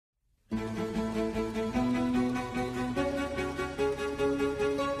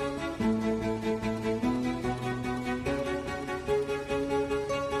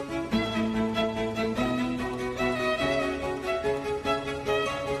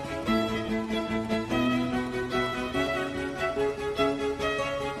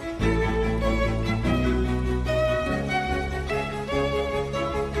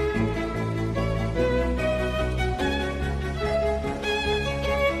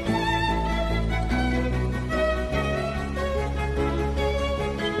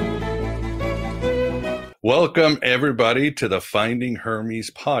Welcome, everybody, to the Finding Hermes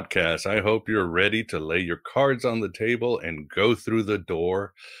podcast. I hope you're ready to lay your cards on the table and go through the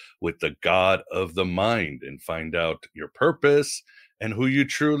door with the God of the mind and find out your purpose and who you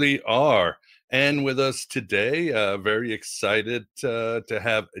truly are. And with us today, very excited to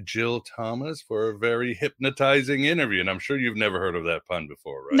have Jill Thomas for a very hypnotizing interview. And I'm sure you've never heard of that pun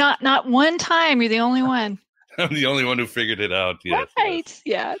before, right? Not one time. You're the only one. I'm the only one who figured it out. Yes, right. yes.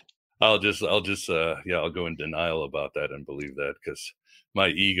 Yeah. I'll go in denial about that and believe that because my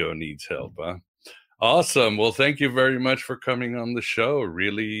ego needs help. Huh? Awesome. Well, thank you very much for coming on the show.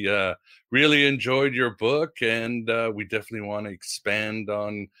 Really enjoyed your book, and we definitely want to expand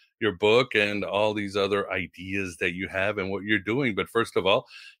on your book and all these other ideas that you have and what you're doing. But first of all,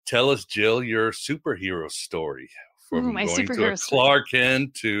 tell us, Jill, your superhero story. From my going superhero to Clark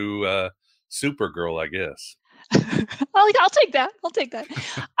Kent to Supergirl, I guess. I'll take that.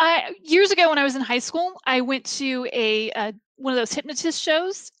 Years ago when I was in high school, I went to one of those hypnotist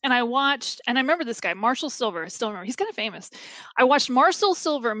shows, and I watched, and I remember this guy, Marshall Silver. I still remember. He's kind of famous. I watched Marshall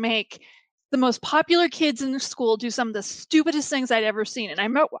Silver make the most popular kids in the school do some of the stupidest things I'd ever seen. And I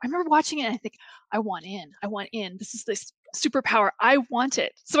remember watching it, and I think, I want in. This is this superpower. I want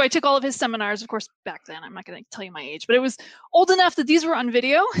it. So I took all of his seminars. Of course, back then, I'm not going to tell you my age, but it was old enough that these were on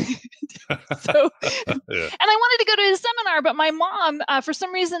video. And I wanted to go to his seminar, but my mom, for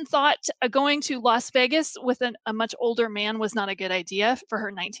some reason, thought going to Las Vegas with a much older man was not a good idea for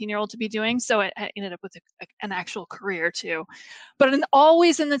her 19-year-old to be doing. So I ended up with an actual career too. But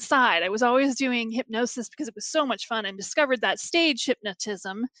always in the side, I was always doing hypnosis because it was so much fun, and discovered that stage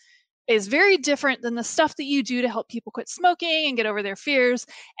hypnotism is very different than the stuff that you do to help people quit smoking and get over their fears.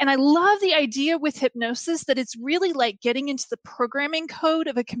 And I love the idea with hypnosis that it's really like getting into the programming code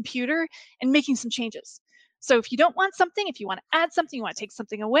of a computer and making some changes. So if you don't want something, if you want to add something, you want to take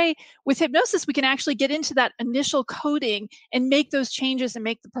something away, with hypnosis, we can actually get into that initial coding and make those changes and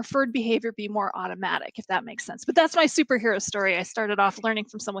make the preferred behavior be more automatic, if that makes sense. But that's my superhero story. I started off learning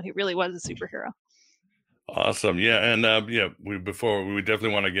from someone who really was a superhero. Awesome. Yeah. And we definitely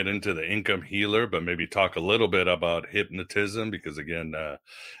want to get into the income healer, but maybe talk a little bit about hypnotism, because again,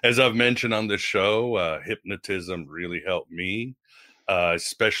 as I've mentioned on the show, hypnotism really helped me,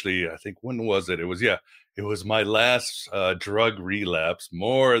 especially, I think, when was it? It was my last drug relapse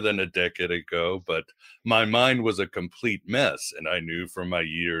more than a decade ago, but my mind was a complete mess. And I knew from my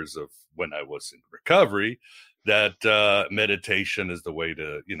years of when I was in recovery that meditation is the way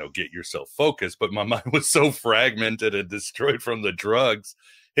to, get yourself focused. But my mind was so fragmented and destroyed from the drugs.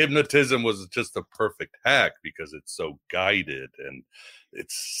 Hypnotism was just the perfect hack because it's so guided and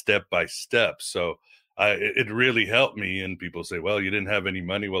it's step by step. So it really helped me. And people say, well, you didn't have any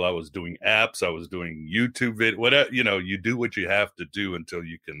money. Well, I was doing apps. I was doing YouTube videos, whatever, you do what you have to do until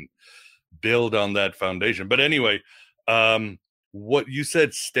you can build on that foundation. But anyway, what you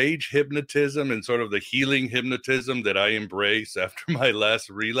said, stage hypnotism and sort of the healing hypnotism that I embrace after my last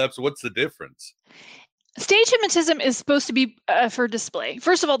relapse. What's the difference? Stage hypnotism is supposed to be for display.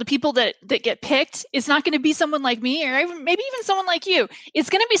 First of all, the people that get picked, it's not going to be someone like me, or maybe even someone like you. It's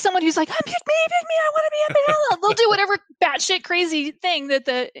going to be someone who's like, pick me, I want to be a They'll do whatever batshit crazy thing that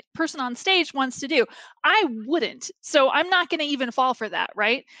the person on stage wants to do. I wouldn't. So I'm not going to even fall for that,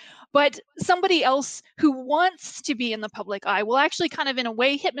 right? But somebody else who wants to be in the public eye will actually kind of, in a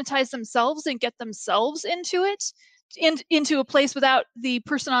way, hypnotize themselves and get themselves into it, into a place without the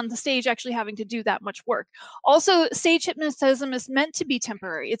person on the stage actually having to do that much work. Also, stage hypnotism is meant to be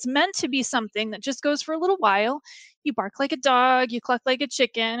temporary. It's meant to be something that just goes for a little while. You bark like a dog, you cluck like a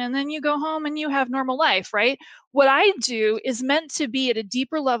chicken, and then you go home and you have normal life, right? What I do is meant to be at a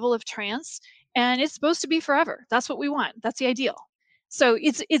deeper level of trance, and it's supposed to be forever. That's what we want. That's the ideal. So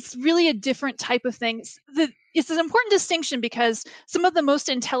it's really a different type of thing. It's an important distinction because some of the most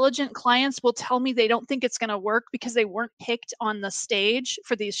intelligent clients will tell me they don't think it's going to work because they weren't picked on the stage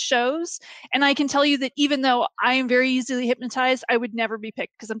for these shows. And I can tell you that even though I am very easily hypnotized, I would never be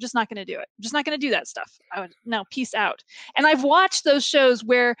picked because I'm just not going to do it. I'm just not going to do that stuff. No, peace out. And I've watched those shows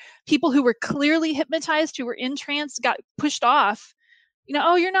where people who were clearly hypnotized, who were in trance, got pushed off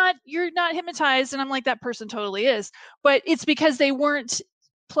oh, you're not hypnotized. And I'm like, that person totally is. But it's because they weren't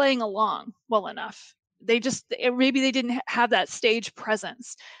playing along well enough. Maybe they didn't have that stage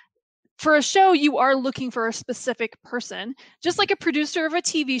presence. For a show, you are looking for a specific person. Just like a producer of a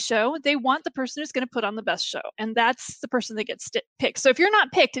TV show, they want the person who's going to put on the best show. And that's the person that gets picked. So if you're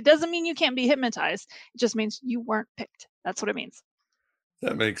not picked, it doesn't mean you can't be hypnotized. It just means you weren't picked. That's what it means.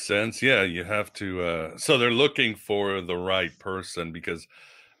 That makes sense. Yeah, you have to so they're looking for the right person because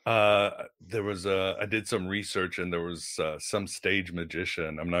there was I did some research and there was some stage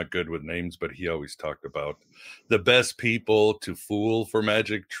magician. I'm not good with names, but he always talked about the best people to fool for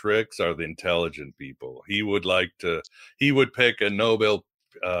magic tricks are the intelligent people. He would pick a Nobel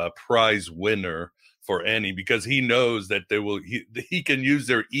Prize winner for any because he knows that he can use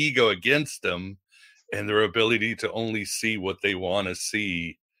their ego against them, and their ability to only see what they want to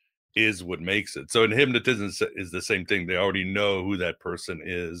see is what makes it. So in hypnotism is the same thing. They already know who that person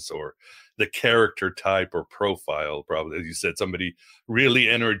is, or the character type or profile. Probably, as you said, somebody really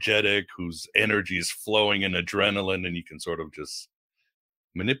energetic whose energy is flowing in adrenaline, and you can sort of just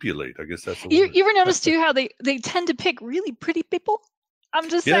manipulate. I guess that's the word. You ever notice too how they tend to pick really pretty people? I'm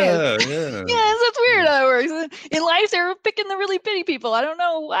just saying. Yeah. Yeah, that's weird how it works. In life, they're picking the really pretty people. I don't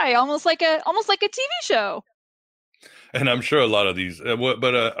know why. Almost like a TV show. And I'm sure a lot of these,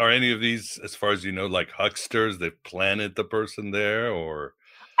 but are any of these, as far as you know, like hucksters? They've planted the person there, or?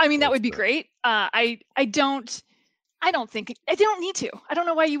 I mean, that would be great. I don't think I don't need to. I don't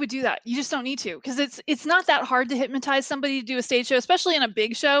know why you would do that. You just don't need to, because it's not that hard to hypnotize somebody to do a stage show, especially in a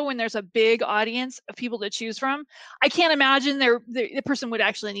big show when there's a big audience of people to choose from. I can't imagine the person would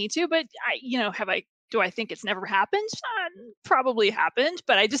actually need to, but do I think it's never happened? Probably happened,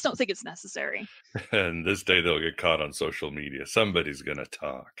 but I just don't think it's necessary. And this day they'll get caught on social media. Somebody's gonna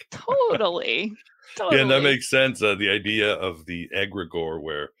talk. Totally. Yeah, and that makes sense. The idea of the egregore,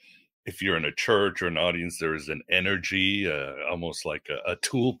 where if you're in a church or an audience, there is an energy, almost like a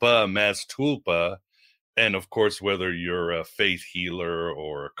tulpa, a mass tulpa. And of course, whether you're a faith healer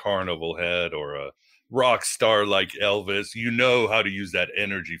or a carnival head or a rock star like Elvis, you know how to use that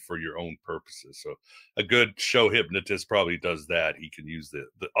energy for your own purposes. So a good show hypnotist probably does that. He can use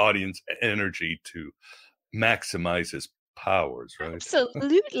the audience energy to maximize his powers, right?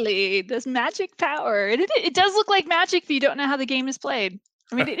 Absolutely. This magic power. It does look like magic if you don't know how the game is played.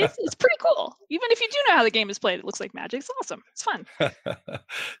 I mean, it's pretty cool. Even if you do know how the game is played, it looks like magic. It's awesome. It's fun.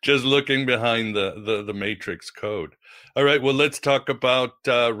 Just looking behind the matrix code. All right, well, let's talk about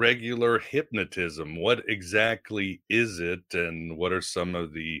regular hypnotism. What exactly is it, and what are some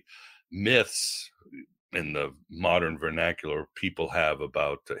of the myths in the modern vernacular people have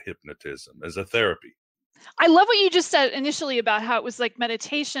about hypnotism as a therapy? I love what you just said initially about how it was like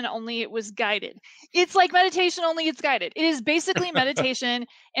meditation, only it was guided. It's like meditation, only it's guided. It is basically meditation.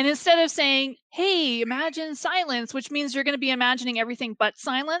 And instead of saying, hey, imagine silence, which means you're going to be imagining everything but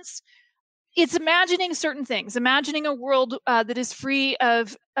silence, it's imagining certain things, imagining a world that is free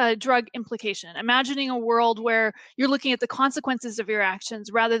of drug implication, imagining a world where you're looking at the consequences of your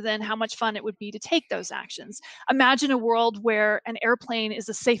actions rather than how much fun it would be to take those actions. Imagine a world where an airplane is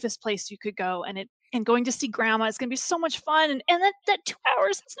the safest place you could go, and going to see grandma is going to be so much fun. And that 2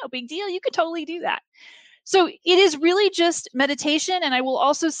 hours, it's no big deal. You could totally do that. So it is really just meditation. And I will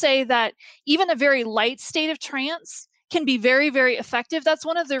also say that even a very light state of trance can be very, very effective. That's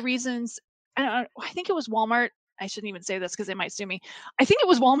one of the reasons. I think it was Walmart. I shouldn't even say this because they might sue me. I think it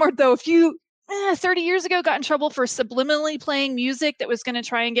was Walmart, though. If you 30 years ago got in trouble for subliminally playing music that was going to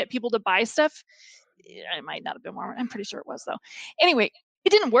try and get people to buy stuff, it might not have been Walmart. I'm pretty sure it was, though. Anyway, it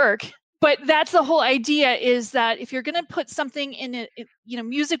didn't work. But that's the whole idea, is that if you're going to put something in it,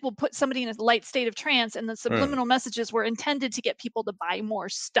 music will put somebody in a light state of trance, and the subliminal messages were intended to get people to buy more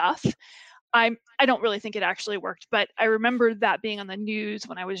stuff. I don't really think it actually worked, but I remember that being on the news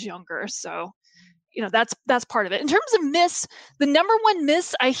when I was younger. So, that's part of it. In terms of myths, the number one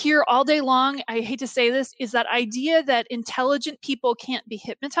myth I hear all day long, I hate to say this, is that idea that intelligent people can't be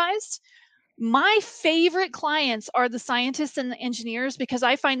hypnotized. My favorite clients are the scientists and the engineers, because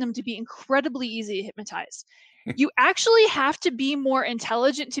I find them to be incredibly easy to hypnotize. You actually have to be more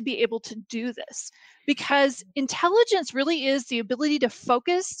intelligent to be able to do this, because intelligence really is the ability to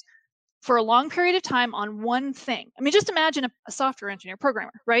focus for a long period of time on one thing. I mean, just imagine a software engineer,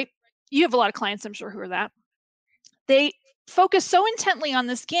 programmer, right? You have a lot of clients, I'm sure, who are that. They focus so intently on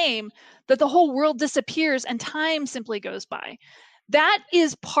this game that the whole world disappears and time simply goes by. That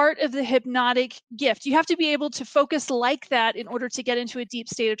is part of the hypnotic gift. You have to be able to focus like that in order to get into a deep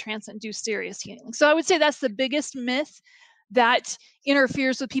state of trance and do serious healing. So I would say that's the biggest myth that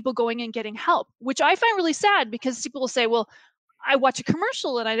interferes with people going and getting help, which I find really sad, because people will say, well, I watch a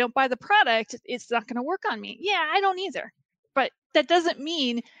commercial and I don't buy the product, it's not going to work on me. Yeah, I don't either. But that doesn't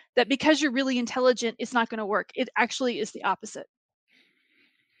mean that because you're really intelligent, it's not going to work. It actually is the opposite.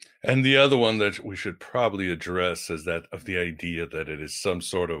 And the other one that we should probably address is that of the idea that it is some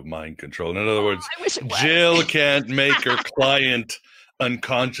sort of mind control. In other words, I wish it was. Jill can't make her client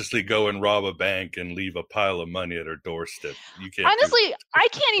unconsciously go and rob a bank and leave a pile of money at her doorstep. You can't. Honestly, I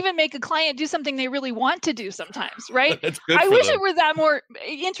can't even make a client do something they really want to do sometimes, right? That's good I for wish them. it were that more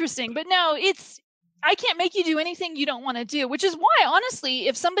interesting, but no, I can't make you do anything you don't want to do, which is why, honestly,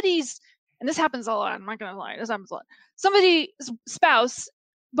 if somebody's, and this happens a lot, I'm not going to lie, this happens a lot. Somebody's spouse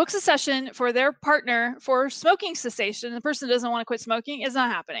books a session for their partner for smoking cessation, and the person doesn't want to quit smoking, it's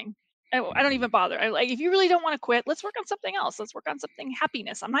not happening. I don't even bother. If you really don't want to quit, let's work on something else. Let's work on something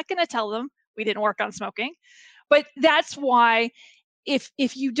happiness. I'm not going to tell them we didn't work on smoking, but that's why if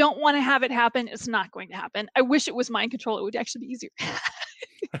you don't want to have it happen, it's not going to happen. I wish it was mind control. It would actually be easier.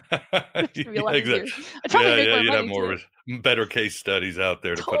 Yeah, exactly. I'd probably make more you'd have money more too. better case studies out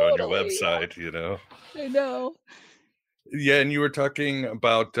there to put on your website, I know. Yeah, and you were talking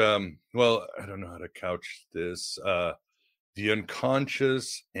about well, I don't know how to couch this, the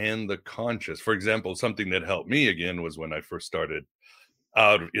unconscious and the conscious. For example, something that helped me again was when I first started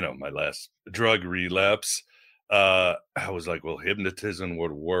out, my last drug relapse. I was like, well, hypnotism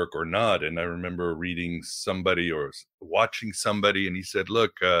would work or not. And I remember reading somebody or watching somebody, and he said,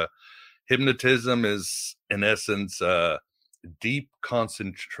 look, hypnotism is in essence deep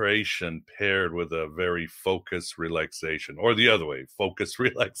concentration paired with a very focused relaxation, or the other way, focused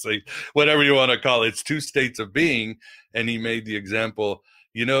relaxation, whatever you want to call it. It's two states of being. And he made the example,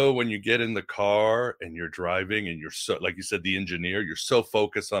 when you get in the car and you're driving and you're so, like you said, the engineer, you're so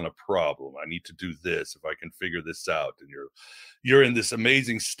focused on a problem. I need to do this. If I can figure this out, and you're in this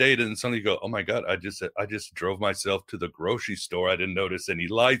amazing state, and suddenly you go, oh my God, I just drove myself to the grocery store. I didn't notice any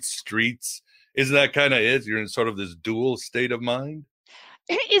lights, streets. Isn't that kind of it? You're in sort of this dual state of mind.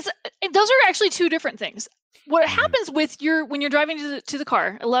 Those are actually two different things. What happens with when you're driving to the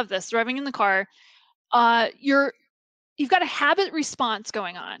car? I love this. Driving in the car, you've got a habit response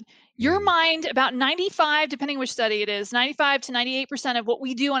going on. Your mind, about 95, depending which study it is, 95 to 98% of what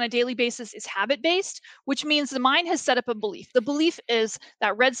we do on a daily basis is habit-based, which means the mind has set up a belief. The belief is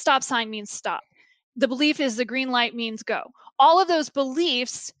that red stop sign means stop. The belief is the green light means go. All of those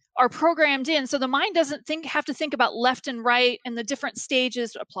beliefs are programmed in, so the mind doesn't have to think about left and right and the different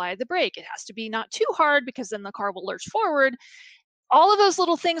stages to apply the brake. It has to be not too hard, because then the car will lurch forward. All of those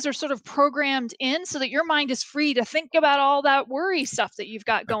little things are sort of programmed in so that your mind is free to think about all that worry stuff that you've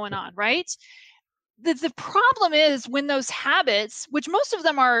got going on, right? The problem is when those habits, which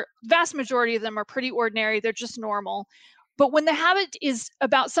vast majority of them are pretty ordinary, they're just normal. But when the habit is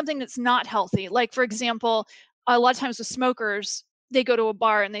about something that's not healthy, like for example, a lot of times with smokers, they go to a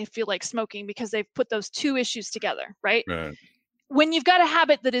bar and they feel like smoking because they've put those two issues together, right? Right. When you've got a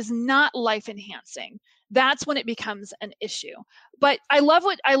habit that is not life enhancing, that's when it becomes an issue. But I love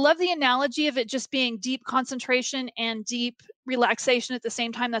the analogy of it just being deep concentration and deep relaxation at the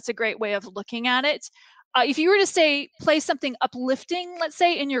same time. That's a great way of looking at it. If you were to play something uplifting, let's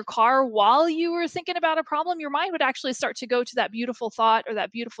say in your car while you were thinking about a problem, your mind would actually start to go to that beautiful thought or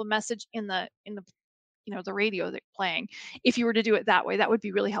that beautiful message in the the radio that's playing. If you were to do it that way, that would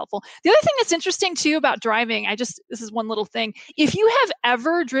be really helpful. The other thing that's interesting too about driving, this is one little thing. If you have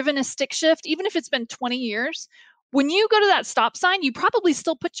ever driven a stick shift, even if it's been 20 years, when you go to that stop sign, you probably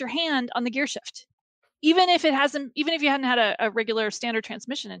still put your hand on the gear shift. Even if you hadn't had a regular standard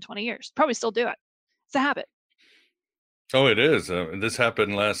transmission in 20 years, probably still do it. It's a habit. Oh, it is. This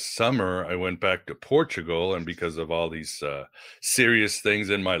happened last summer. I went back to Portugal, and because of all these serious things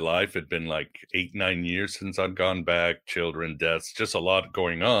in my life, it'd been like 8, 9 years since I'd gone back, children, deaths, just a lot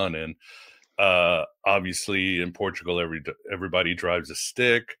going on. And obviously in Portugal, everybody drives a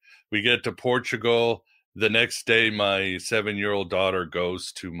stick. We get to Portugal. The next day, my 7-year-old daughter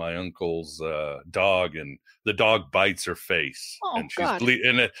goes to my uncle's dog, and the dog bites her face. Oh, and she's God.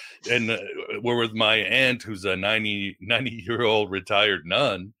 and we're with my aunt, who's a 90-year-old retired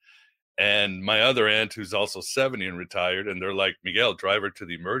nun, and my other aunt, who's also 70 and retired. And they're like, Miguel, drive her to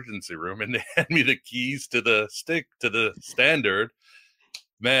the emergency room. And they hand me the keys to the standard.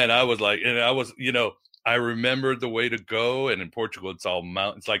 Man, I was like, I remembered the way to go. And in Portugal, it's all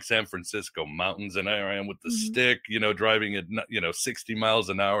mountains, like San Francisco, mountains. And I am with the stick, driving at, 60 miles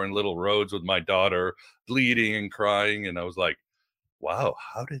an hour in little roads with my daughter bleeding and crying. And I was like, wow,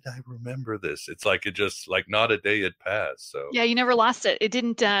 how did I remember this? It's like it just like not a day had passed. So Yeah, you never lost it. It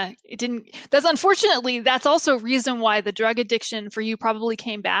didn't, that's unfortunately, that's also a reason why the drug addiction for you probably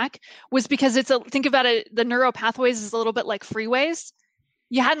came back, was because think about it, the neural pathways is a little bit like freeways.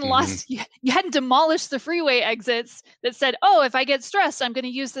 You hadn't mhm. lost, you hadn't demolished the freeway exits that said, oh, if I get stressed, I'm going to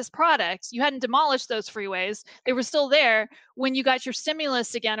use this product. You hadn't demolished those freeways. They were still there. When you got your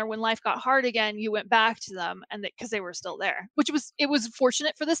stimulus again, or when life got hard again, you went back to them, and because they were still there, it was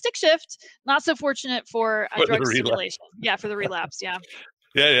fortunate for the stick shift, not so fortunate for a For the drug relapse. stimulation. Yeah, for the relapse. Yeah.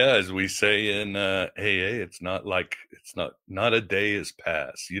 Yeah, yeah. As we say in AA, it's not like not a day has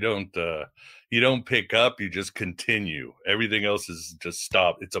passed. You don't pick up. You just continue. Everything else is just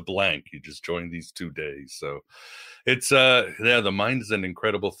stop. It's a blank. You just join these 2 days. So it's yeah, the mind is an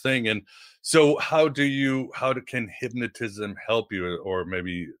incredible thing. And so can hypnotism help you, or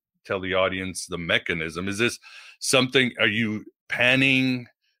maybe tell the audience the mechanism? Is this something? Are you panning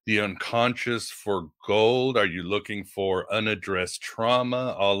the unconscious for gold? Are you looking for unaddressed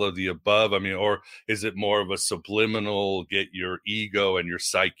trauma? All of the above? I mean, or is it more of a subliminal, get your ego and your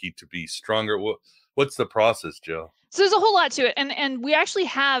psyche to be stronger? What's the process, Jill? So there's a whole lot to it, and we actually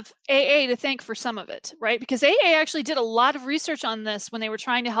have AA to thank for some of it, right? Because AA actually did a lot of research on this when they were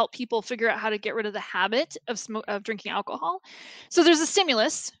trying to help people figure out how to get rid of the habit of drinking alcohol. So there's a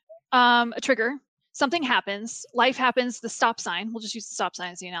stimulus, a trigger, something happens, life happens, the stop sign. We'll just use the stop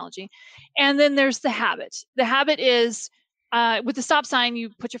sign as the analogy, and then there's the habit. The habit is with the stop sign, you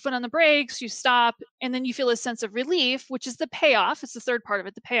put your foot on the brakes, you stop, and then you feel a sense of relief, which is the payoff. It's the third part of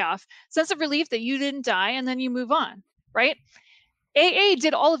it, the payoff. Sense of relief that you didn't die, and then you move on, right? AA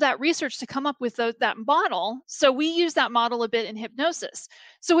did all of that research to come up with that model. So we use that model a bit in hypnosis.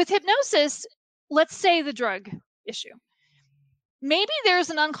 So with hypnosis, let's say the drug issue. Maybe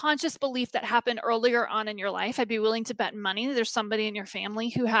there's an unconscious belief that happened earlier on in your life. I'd be willing to bet money there's somebody in your family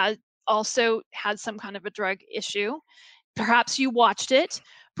who also had some kind of a drug issue. Perhaps you watched it.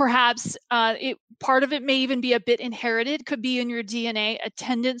 Perhaps part of it may even be a bit inherited. Could be in your DNA, a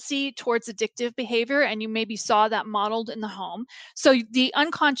tendency towards addictive behavior, and you maybe saw that modeled in the home. So the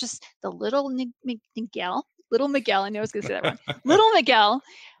unconscious, the little Miguel, I know I was going to say that wrong. Little Miguel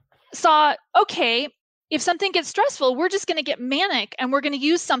saw, okay, if something gets stressful, we're just going to get manic and we're going to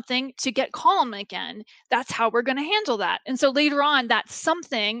use something to get calm again. That's how we're going to handle that. And so later on, that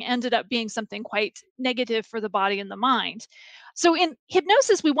something ended up being something quite negative for the body and the mind. So in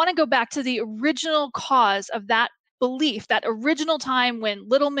hypnosis, we want to go back to the original cause of that belief, that original time when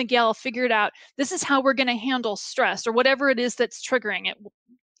little Miguel figured out this is how we're going to handle stress or whatever it is that's triggering it.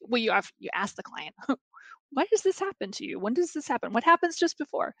 Well, you ask the client, why does this happen to you? When does this happen? What happens just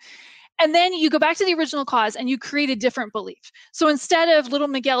before? And then you go back to the original cause and you create a different belief. So instead of little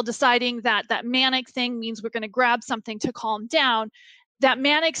Miguel deciding that that manic thing means we're going to grab something to calm down, that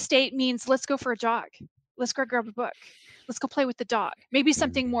manic state means let's go for a jog. Let's go grab a book. Let's go play with the dog. Maybe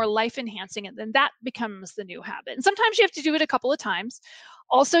something more life enhancing, and then that becomes the new habit. And sometimes you have to do it a couple of times.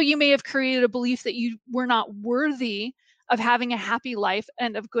 Also, you may have created a belief that you were not worthy of having a happy life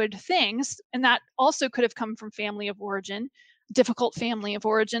and of good things. And that also could have come from family of origin, difficult family of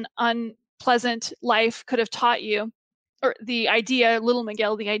origin, unpleasant life could have taught you, or the idea, little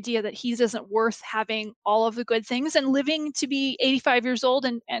Miguel, the idea that he isn't worth having all of the good things and living to be 85 years old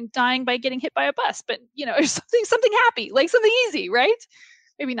and dying by getting hit by a bus. But, something happy, like something easy, right?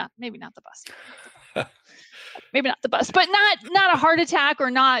 Maybe not the bus. Maybe not the bus, but not a heart attack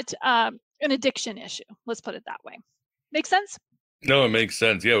or not an addiction issue. Let's put it that way. Make sense? No, it makes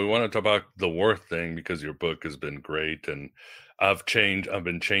sense. Yeah, we want to talk about the worth thing because your book has been great, and I've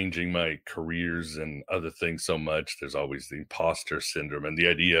been changing my careers and other things so much. There's always the imposter syndrome and the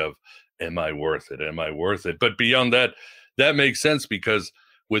idea of, am I worth it? Am I worth it? But beyond that, that makes sense because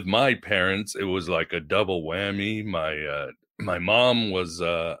with my parents, it was like a double whammy. My mom was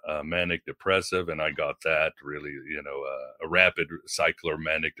manic depressive, and I got that really, a rapid cycle of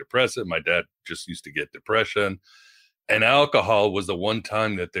manic depressive. My dad just used to get depression. And alcohol was the one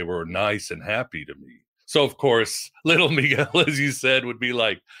time that they were nice and happy to me. So, of course, little Miguel, as you said, would be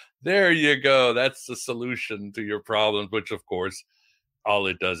like, there you go. That's the solution to your problems, which, of course, all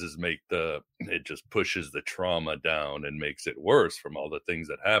it does is it just pushes the trauma down and makes it worse from all the things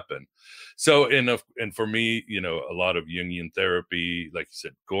that happen. So, and for me, a lot of Jungian therapy, like you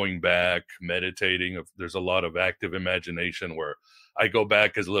said, going back, meditating, there's a lot of active imagination where I go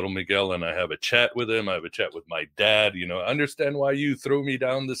back as little Miguel and I have a chat with him. I have a chat with my dad, understand why you threw me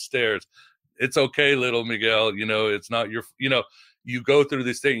down the stairs. It's okay, little Miguel, it's not your, you go through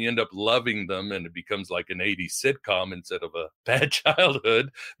this thing, you end up loving them, and it becomes like an 80s sitcom instead of a bad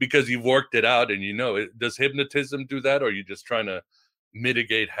childhood because you've worked it out. And does hypnotism do that, or are you just trying to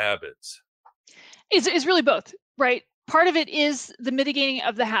mitigate habits? Is really both, right? Part of it is the mitigating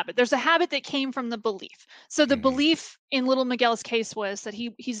of the habit. There's a habit that came from the belief. So the Hmm. belief in little Miguel's case was that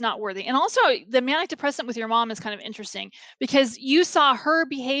he's not worthy. And also the manic depressant with your mom is kind of interesting because you saw her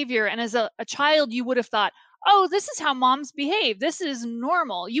behavior, and as a child you would have thought, oh, this is how moms behave. This is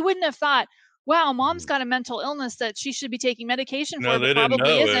normal. You wouldn't have thought, wow, mom's got a mental illness that she should be taking medication No, for, they but didn't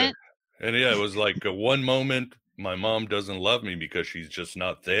probably know it. isn't. And yeah, it was like one moment my mom doesn't love me because she's just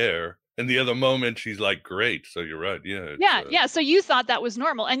not there. And the other moment she's like great. So you're right. Yeah, it's Yeah. So you thought that was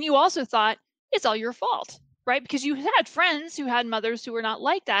normal. And you also thought it's all your fault, right? Because you had friends who had mothers who were not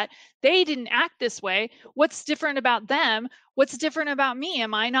like that. They didn't act this way. What's different about them? What's different about me?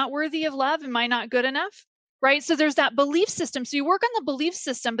 Am I not worthy of love? Am I not good enough? Right. So there's that belief system. So you work on the belief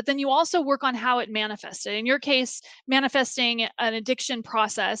system, but then you also work on how it manifested. In your case, manifesting an addiction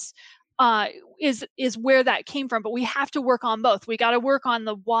process uh, is where that came from. But we have to work on both. We got to work on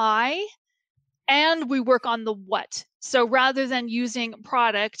the why, and we work on the what. So rather than using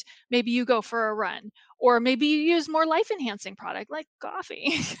product, maybe you go for a run, or maybe you use more life enhancing product like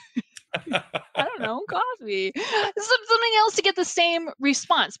coffee. I don't know, coffee. Something else to get the same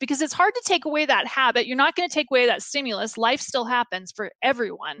response, because it's hard to take away that habit. You're not going to take away that stimulus. Life still happens for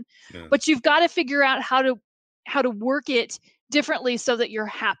everyone, yeah. but you've got to figure out how to work it differently so that you're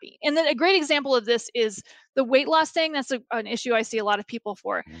happy. And then a great example of this is the weight loss thing. That's an issue I see a lot of people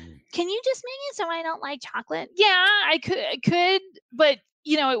for. Mhm. Can you just make it so I don't like chocolate? Yeah, I could, but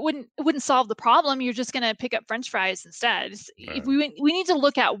it wouldn't solve the problem. You're just going to pick up french fries instead. If Right. we need to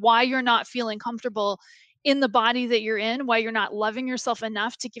look at why you're not feeling comfortable in the body that you're in, why you're not loving yourself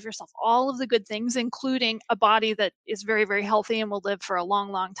enough to give yourself all of the good things, including a body that is very, very healthy and will live for a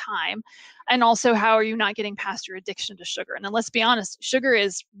long, long time. And also, how are you not getting past your addiction to sugar? And then let's be honest, sugar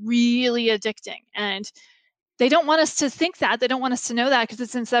is really addicting. And they don't want us to think that. They don't want us to know that because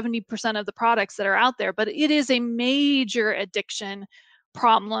it's in 70% of the products that are out there. But it is a major addiction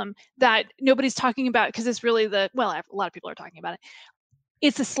problem that nobody's talking about, because it's really a lot of people are talking about it.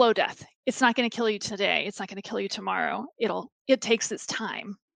 It's a slow death. It's not going to kill you today. It's not going to kill you tomorrow. It takes its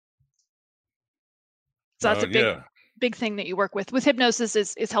time. So that's a big, Yeah. big thing that you work with hypnosis,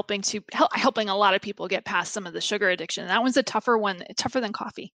 is helping a lot of people get past some of the sugar addiction. That one's a tougher one, tougher than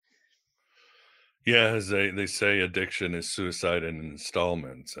coffee. Yeah, as they say, addiction is suicide in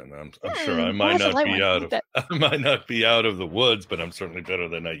installments, and I'm sure I Oh, might that's a not light be one. I out like of that. I might not be out of the woods, but I'm certainly better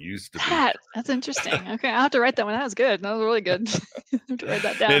than I used to be. That's interesting. Okay, I'll have to write that one. That was good. That was really good. I have to write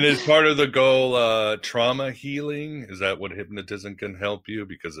that And down. is part of the goal trauma healing? Is that what hypnotism can help you?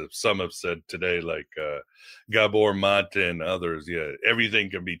 Because if some have said today, like Gabor Mate and others, yeah, everything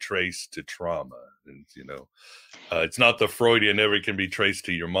can be traced to trauma, and it's not the Freudian never can be traced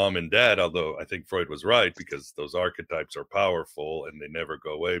to your mom and dad, although I think Freud was right because those archetypes are powerful and they never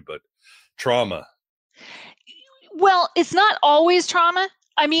go away. But trauma. Well, it's not always trauma.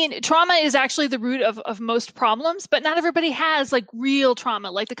 I mean, trauma is actually the root of most problems, but not everybody has like real trauma,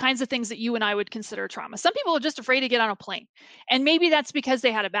 like the kinds of things that you and I would consider trauma. Some people are just afraid to get on a plane. And maybe that's because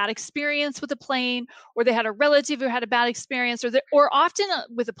they had a bad experience with a plane, or they had a relative who had a bad experience, or often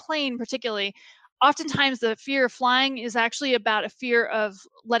with a plane particularly, oftentimes the fear of flying is actually about a fear of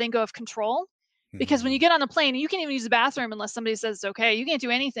letting go of control. Because when you Mhm. get on a plane, you can't even use the bathroom unless somebody says it's okay. You can't do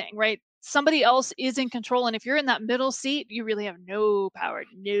anything, right? Somebody else is in control. And if you're in that middle seat, you really have no power,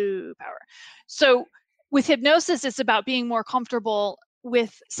 no power. So with hypnosis, it's about being more comfortable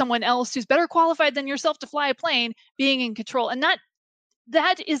with someone else who's better qualified than yourself to fly a plane, being in control. And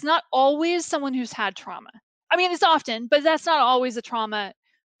that is not always someone who's had trauma. I mean, it's often, but that's not always a trauma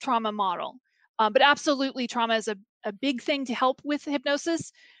model. But absolutely, trauma is a big thing to help with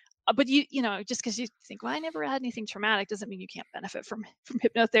hypnosis. But just because you think, well, I never had anything traumatic, doesn't mean you can't benefit from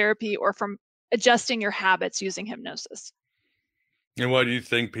hypnotherapy or from adjusting your habits using hypnosis. And why do you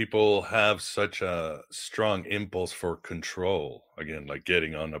think people have such a strong impulse for control? Again, like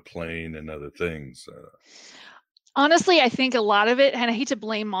getting on a plane and other things. Honestly, I think a lot of it, and I hate to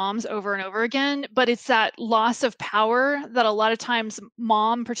blame moms over and over again, but it's that loss of power that a lot of times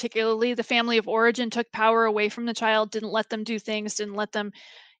mom, particularly the family of origin, took power away from the child, didn't let them do things, didn't let them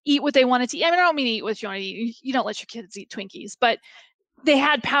eat what they wanted to eat. I mean, I don't mean eat what you want to eat. You don't let your kids eat Twinkies, but they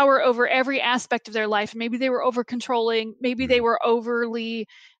had power over every aspect of their life. Maybe they were over controlling, maybe they Mhm. were overly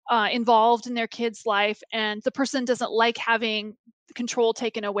involved in their kid's life, and the person doesn't like having control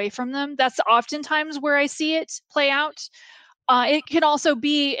taken away from them. That's oftentimes where I see it play out. It can also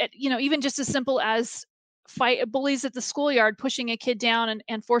be, even just as simple as fight bullies at the schoolyard pushing a kid down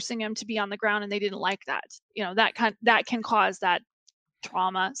and forcing him to be on the ground, and they didn't like that. That can cause that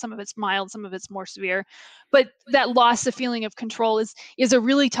trauma. Some of it's mild, some of it's more severe. But that loss of feeling of control is a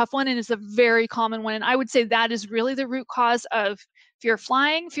really tough one, and is a very common one. And I would say that is really the root cause of fear of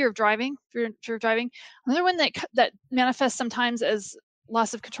flying, fear of driving, fear of driving. Another one that manifests sometimes as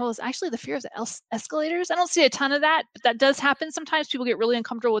loss of control is actually the fear of the escalators. I don't see a ton of that, but that does happen sometimes. People get really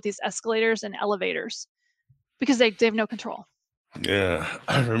uncomfortable with these escalators and elevators because they have no control. Yeah,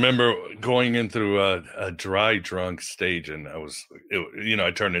 I remember going in through a dry drunk stage, and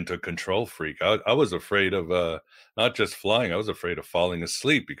I turned into a control freak. I was afraid of not just flying; I was afraid of falling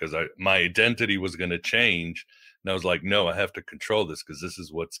asleep because my identity was going to change, and I was like, "No, I have to control this because this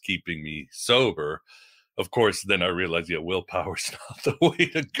is what's keeping me sober." Of course, then I realized, yeah, willpower's not the way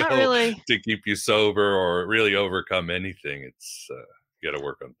to Not go really. to keep you sober or really overcome anything. It's you got to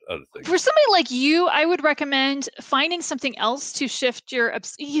work on other things. For somebody like you, I would recommend finding something else to shift your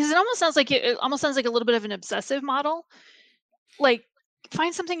because it almost sounds like it almost sounds like a little bit of an obsessive model. Like,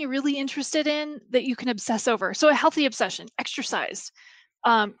 find something you're really interested in that you can obsess over. So a healthy obsession, exercise,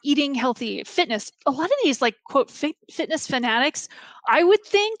 eating healthy, fitness. A lot of these like quote fitness fanatics, I would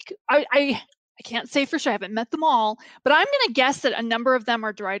think I can't say for sure. I haven't met them all, but I'm going to guess that a number of them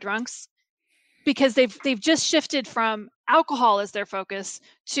are dry drunks because they've just shifted from alcohol as their focus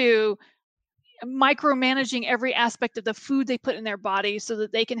to micromanaging every aspect of the food they put in their body so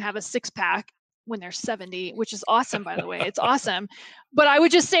that they can have a six-pack when they're 70, which is awesome, by the way. It's awesome. But I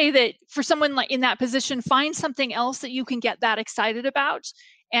would just say that for someone like in that position, find something else that you can get that excited about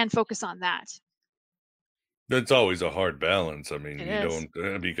and focus on that. It's always a hard balance. I It mean, you is.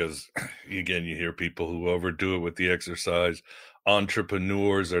 don't because again, you hear people who overdo it with the exercise.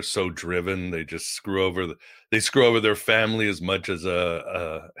 Entrepreneurs are so driven; they just they screw over their family as much as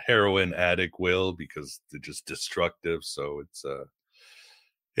a heroin addict will because they're just destructive. So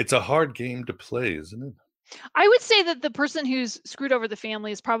it's a hard game to play, isn't it? I would say that the person who's screwed over the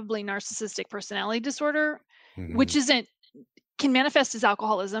family is probably narcissistic personality disorder, which Hmm. can manifest as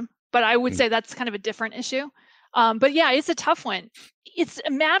alcoholism, but I would say that's kind of a different issue. But yeah, it's a tough one. It's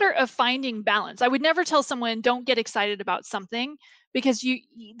a matter of finding balance. I would never tell someone don't get excited about something because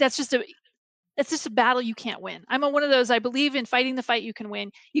that's just a battle you can't win. I'm one of those. I believe in fighting the fight you can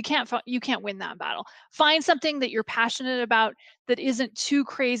win. You can't win that battle. Find something that you're passionate about that isn't too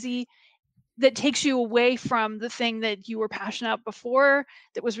crazy, that takes you away from the thing that you were passionate about before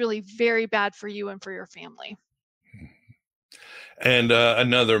that was really very bad for you and for your family. And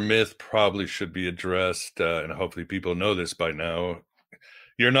another myth probably should be addressed, and hopefully people know this by now.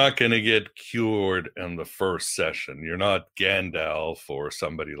 You're not going to get cured in the first session. You're not Gandalf or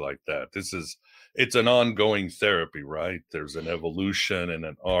somebody like that. It's an ongoing therapy, right? There's an evolution and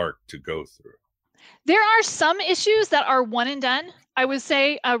an arc to go through. There are some issues that are one and done. I would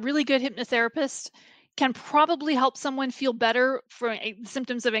say a really good hypnotherapist can probably help someone feel better for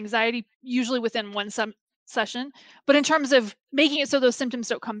symptoms of anxiety, usually within one session. But in terms of making it so those symptoms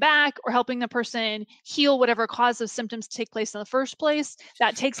don't come back or helping the person heal whatever caused those symptoms to take place in the first place,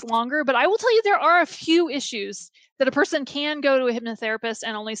 that takes longer. But I will tell you, there are a few issues that a person can go to a hypnotherapist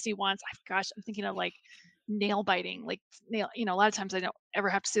and only see once. Gosh, I'm thinking of like nail biting, like nail, a lot of times I don't ever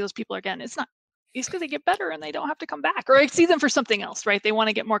have to see those people again. It's because they get better and they don't have to come back, or I see them for something else, right? They want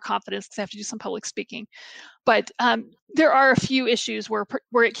to get more confidence because they have to do some public speaking. But there are a few issues where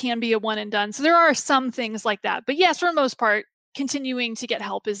it can be a one and done. So there are some things like that. But yes, for the most part, continuing to get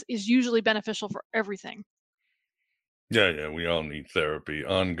help is usually beneficial for everything. Yeah, we all need therapy.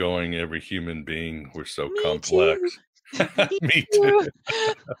 Ongoing, every human being. We're so Me too. complex. Me Me too.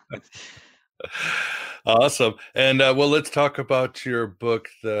 too. Awesome. And well, let's talk about your book.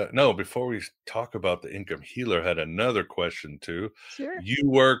 No, before we talk about the income healer, I had another question too. Sure. You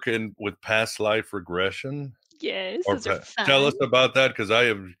work with past life regression, Yes, or those are tell fun. us about that because I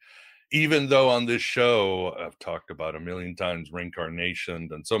have, even though on this show I've talked about a million times reincarnation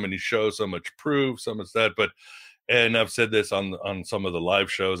and so many shows, so much proof, so much that, but and I've said this on some of the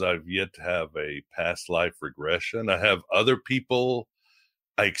live shows, I've yet to have a past life regression. I have other people.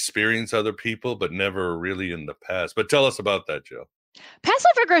 I experience other people, but never really in the past. But tell us about that, Jill. Past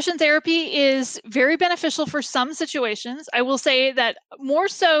life regression therapy is very beneficial for some situations. I will say that more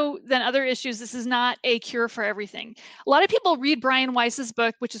so than other issues, this is not a cure for everything. A lot of people read Brian Weiss's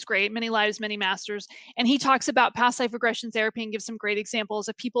book, which is great, Many Lives, Many Masters, and he talks about past life regression therapy and gives some great examples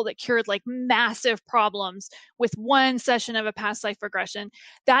of people that cured like massive problems with one session of a past life regression.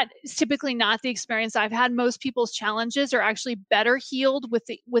 That is typically not the experience I've had. Most people's challenges are actually better healed with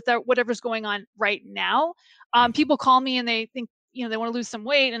whatever's going on right now. People call me and they think, they want to lose some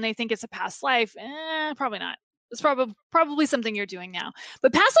weight and they think it's a past life. Probably not. It's probably something you're doing now.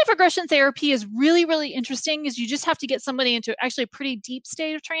 But past life regression therapy is really, really interesting, is you just have to get somebody into actually a pretty deep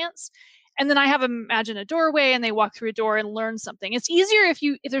state of trance. And then I have them imagine a doorway and they walk through a door and learn something. It's easier if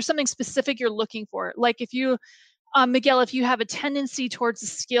there's something specific you're looking for. Like if you, Miguel, if you have a tendency towards a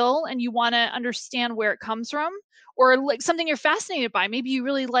skill and you want to understand where it comes from, or like something you're fascinated by, maybe you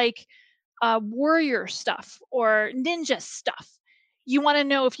really like warrior stuff or ninja stuff. You want to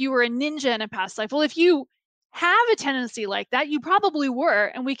know if you were a ninja in a past life. Well, if you have a tendency like that, you probably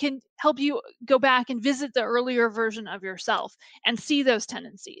were, and we can help you go back and visit the earlier version of yourself and see those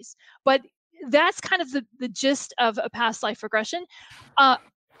tendencies. But that's kind of the gist of a past life regression. I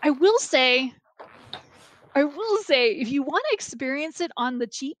will say, if you want to experience it on the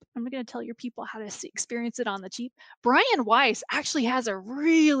cheap, I'm going to tell your people how to experience it on the cheap. Brian Weiss actually has a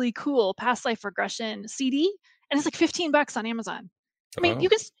really cool past life regression CD, and it's like $15 on Amazon. I mean, you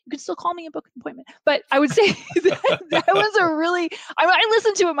can still call me and book an appointment, but I would say that was a really, I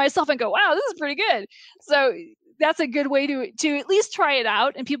listened to it myself and go, wow, this is pretty good. So that's a good way to at least try it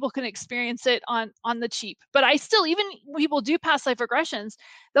out, and people can experience it on the cheap. But I still, even when people do past life regressions,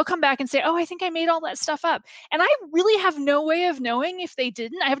 they'll come back and say, oh, I think I made all that stuff up. And I really have no way of knowing if they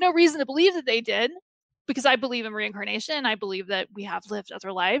didn't. I have no reason to believe that they did, because I believe in reincarnation. I believe that we have lived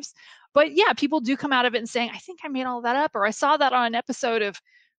other lives. But yeah, people do come out of it and saying, I think I made all that up, or I saw that on an episode of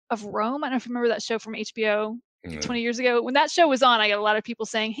Rome. I don't know if you remember that show from HBO 20 years ago. When that show was on, I got a lot of people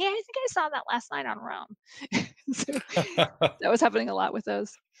saying, hey, I think I saw that last night on Rome. So that was happening a lot with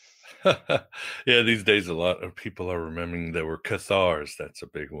those. Yeah, these days a lot of people are remembering there were cathars. That's a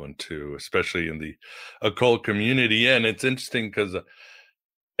big one too, especially in the occult community. Yeah, and it's interesting because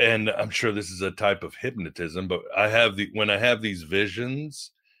and I'm sure this is a type of hypnotism, but when I have these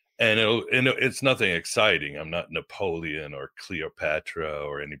visions, and it's nothing exciting. I'm not Napoleon or Cleopatra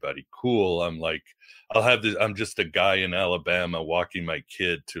or anybody cool. I'm like, I'm just a guy in Alabama walking my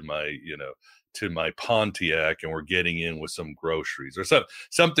kid to my Pontiac, and we're getting in with some groceries or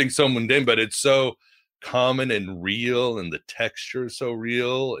something so mundane, but it's so common and real, and the texture is so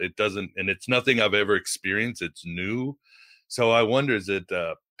real. And it's nothing I've ever experienced. It's new. So I wonder, is it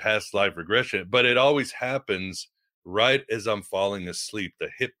past life regression? But it always happens right as I'm falling asleep, the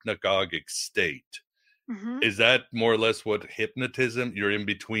hypnagogic state. Mm-hmm. Is that more or less what hypnotism? You're in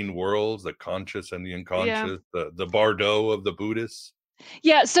between worlds, the conscious and the unconscious, the Bardo of the Buddhists?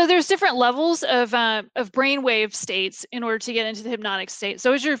 Yeah, so there's different levels of brainwave states in order to get into the hypnotic state.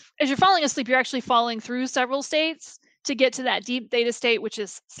 So as you're falling asleep, you're actually falling through several states to get to that deep theta state, which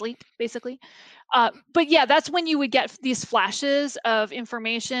is sleep, basically. But yeah, that's when you would get these flashes of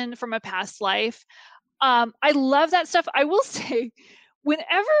information from a past life. I love that stuff. I will say,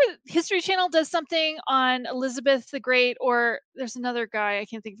 whenever History Channel does something on Elizabeth the Great, or there's another guy, I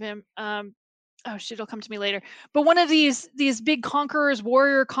can't think of him. Oh shit, it'll come to me later. But one of these big conquerors,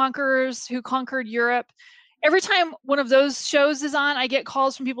 warrior conquerors who conquered Europe. Every time one of those shows is on, I get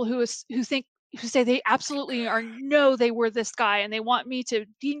calls from people who say they absolutely they were this guy, and they want me to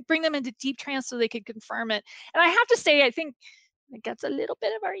bring them into deep trance so they could confirm it. And I have to say, I think it gets a little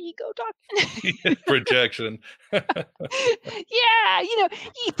bit of our ego talking. Projection. Yeah,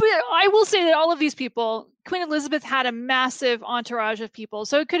 but I will say that all of these people, Queen Elizabeth had a massive entourage of people.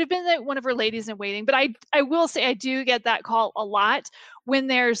 So it could have been that one of her ladies in waiting. But I will say I do get that call a lot when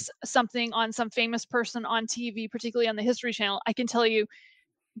there's something on some famous person on TV, particularly on the History Channel. I can tell you,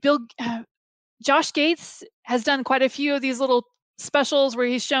 Josh Gates has done quite a few of these little specials where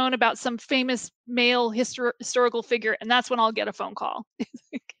he's shown about some famous male historical figure, and that's when I'll get a phone call.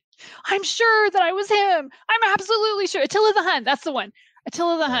 I'm sure that I was him. I'm absolutely sure. Attila the Hun, that's the one.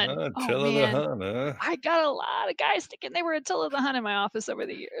 Attila the Hun. Attila the Hun. I got a lot of guys thinking they were Attila the Hun in my office over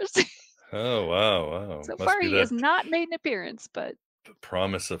the years. Oh, wow. So far, he has not made an appearance, but the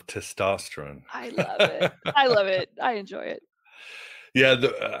promise of testosterone. I love it. I love it. I enjoy it.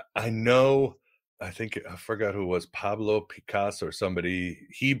 Yeah, I know. I think I forgot who it was, Pablo Picasso or somebody.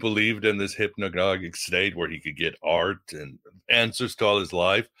 He believed in this hypnagogic state where he could get art and answers to all his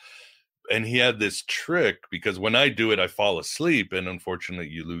life. And he had this trick, because when I do it, I fall asleep, and unfortunately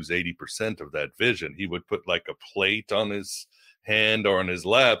you lose 80% of that vision. He would put like a plate on his hand or on his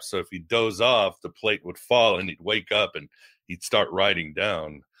lap, so if he doze off, the plate would fall and he'd wake up and he'd start writing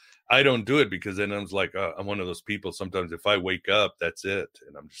down. I don't do it because then I'm like, I'm one of those people, sometimes if I wake up, that's it.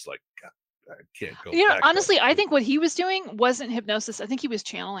 And I'm just like, God, I can't go back. Honestly, I think what he was doing wasn't hypnosis. I think he was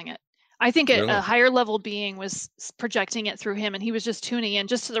channeling it. I think a higher level being was projecting it through him, and he was just tuning in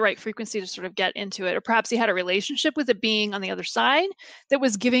just to the right frequency to sort of get into it. Or perhaps he had a relationship with a being on the other side that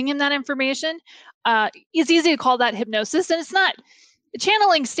was giving him that information. It's easy to call that hypnosis, and it's not. The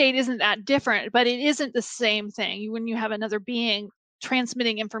channeling state isn't that different, but it isn't the same thing. When you have another being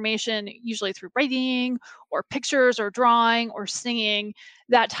transmitting information, usually through writing or pictures or drawing or singing,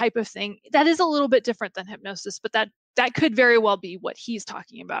 that type of thing, that is a little bit different than hypnosis, but that could very well be what he's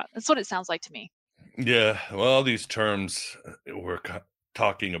talking about. That's what it sounds like to me. Yeah, well, all these terms we're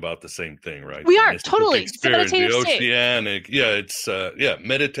talking about the same thing, right? We The are mystic totally. It's a experience, the meditative state. oceanic. Yeah, it's yeah,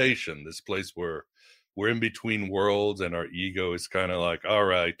 meditation. This place where we're in between worlds, and our ego is kind of like, all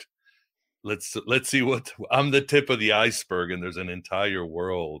right, let's see what I'm the tip of the iceberg, and there's an entire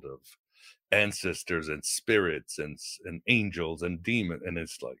world of ancestors and spirits and angels and demons, and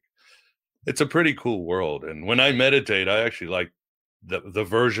it's like it's a pretty cool world. And when I meditate, I actually like the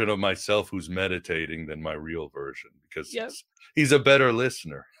version of myself who's meditating than my real version, because Yep. he's a better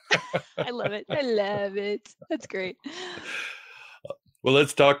listener. I love it. I love it. That's great. Well,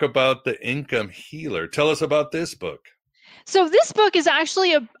 let's talk about the Income Healer. Tell us about this book. So this book is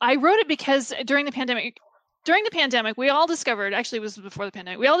actually I wrote it because during the pandemic, we all discovered, actually it was before the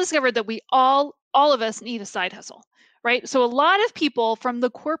pandemic, we all discovered that we all of us need a side hustle, right? So a lot of people from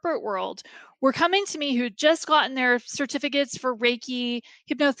the corporate world were coming to me who'd just gotten their certificates for Reiki,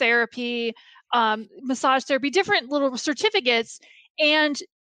 hypnotherapy, massage therapy, different little certificates, and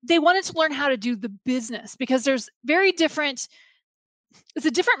they wanted to learn how to do the business, because there's it's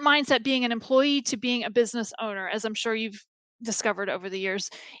a different mindset being an employee to being a business owner, as I'm sure you've discovered over the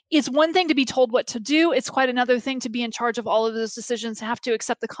years. It's one thing to be told what to do. It's quite another thing to be in charge of all of those decisions, have to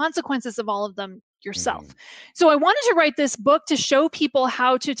accept the consequences of all of them yourself. Mm-hmm. So I wanted to write this book to show people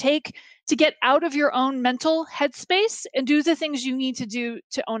how to get out of your own mental headspace and do the things you need to do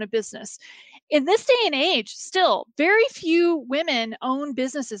to own a business. In this day and age, still, very few women own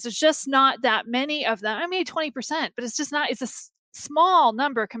businesses. There's just not that many of them. I mean, 20%, but it's just not, it's a small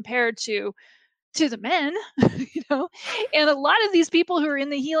number compared to the men, you know. And a lot of these people who are in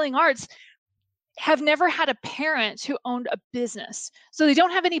the healing arts have never had a parent who owned a business. So they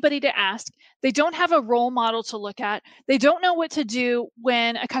don't have anybody to ask. They don't have a role model to look at. They don't know what to do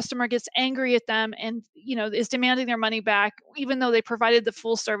when a customer gets angry at them and, you know, is demanding their money back, even though they provided the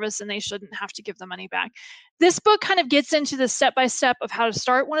full service and they shouldn't have to give the money back. This book kind of gets into the step-by-step of how to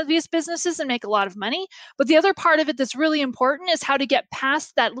start one of these businesses and make a lot of money. But the other part of it that's really important is how to get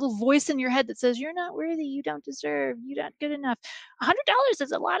past that little voice in your head that says, you're not worthy, you don't deserve, you're not good enough. $100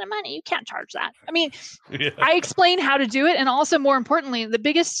 is a lot of money. You can't charge that. I mean, yeah. I explain how to do it. And also, more importantly, the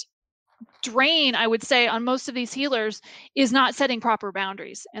biggest drain, I would say, on most of these healers is not setting proper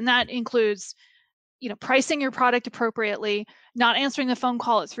boundaries. And that includes, you know, pricing your product appropriately, not answering the phone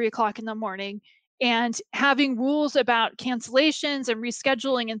call at 3 o'clock in the morning, and having rules about cancellations and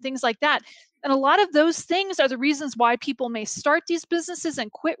rescheduling and things like that. And a lot of those things are the reasons why people may start these businesses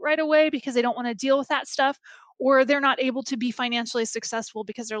and quit right away, because they don't want to deal with that stuff, or they're not able to be financially successful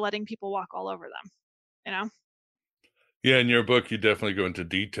because they're letting people walk all over them, you know? Yeah, in your book, you definitely go into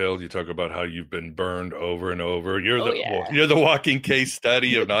detail. You talk about how you've been burned over and over. You're the walking case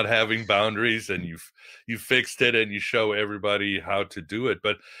study of not having boundaries, and you fixed it, and you show everybody how to do it.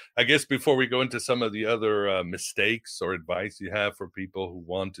 But I guess before we go into some of the other mistakes or advice you have for people who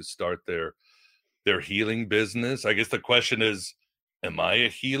want to start their healing business, I guess the question is, am I a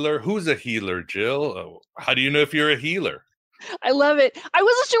healer? Who's a healer, Jill? How do you know if you're a healer? I love it. I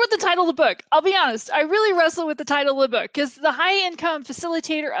wasn't sure what the title of the book. I'll be honest. I really wrestled with the title of the book because the high income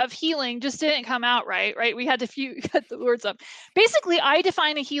facilitator of healing just didn't come out right. We had to cut the words up. Basically, I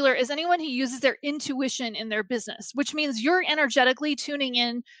define a healer as anyone who uses their intuition in their business, which means you're energetically tuning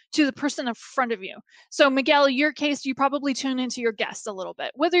in to the person in front of you. So Miguel, in your case, you probably tune into your guest a little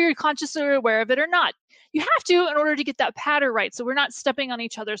bit, whether you're consciously aware of it or not. You have to in order to get that pattern right. So we're not stepping on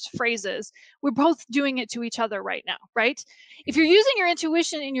each other's phrases. We're both doing it to each other right now, right? If you're using your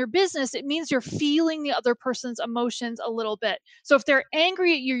intuition in your business, it means you're feeling the other person's emotions a little bit. So if they're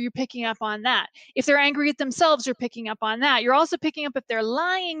angry at you, you're picking up on that. If they're angry at themselves, you're picking up on that. You're also picking up if they're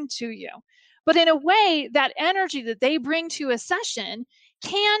lying to you. But in a way, that energy that they bring to a session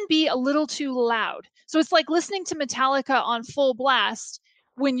can be a little too loud. So it's like listening to Metallica on full blast.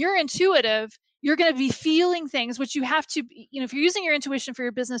 When you're intuitive, you're going to be feeling things, which you have to, if you're using your intuition for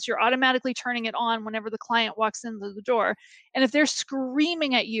your business, you're automatically turning it on whenever the client walks into the door. And if they're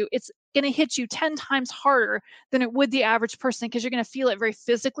screaming at you, it's going to hit you 10 times harder than it would the average person, because you're going to feel it very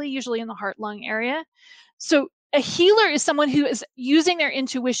physically, usually in the heart-lung area. So a healer is someone who is using their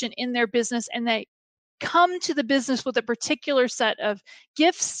intuition in their business, and they come to the business with a particular set of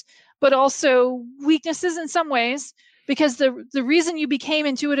gifts, but also weaknesses in some ways. Because the reason you became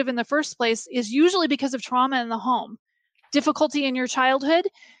intuitive in the first place is usually because of trauma in the home, difficulty in your childhood.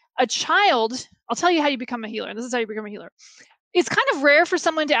 I'll tell you how you become a healer. And this is how you become a healer. It's kind of rare for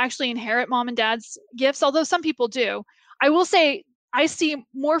someone to actually inherit mom and dad's gifts, although some people do. I will say I see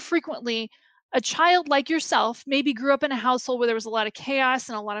more frequently a child like yourself maybe grew up in a household where there was a lot of chaos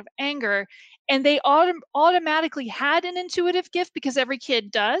and a lot of anger, and they automatically had an intuitive gift because every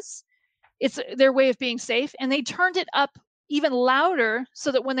kid does. It's their way of being safe, and they turned it up even louder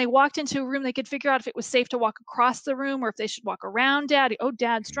so that when they walked into a room, they could figure out if it was safe to walk across the room or if they should walk around daddy. Oh,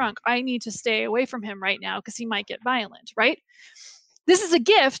 dad's drunk. I need to stay away from him right now because he might get violent, right? This is a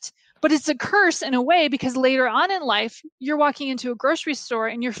gift, but it's a curse in a way because later on in life, you're walking into a grocery store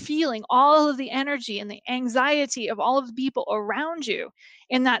and you're feeling all of the energy and the anxiety of all of the people around you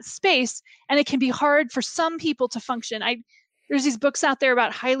in that space. And it can be hard for some people to function. There's these books out there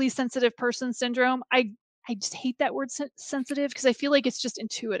about highly sensitive person syndrome. I just hate that word sensitive because I feel like it's just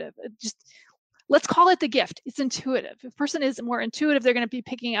intuitive. Let's call it the gift. It's intuitive. If a person is more intuitive, they're going to be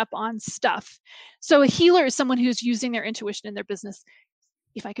picking up on stuff. So a healer is someone who's using their intuition in their business.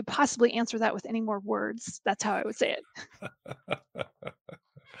 If I could possibly answer that with any more words, that's how I would say it.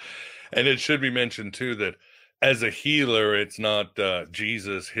 And it should be mentioned too that as a healer, it's not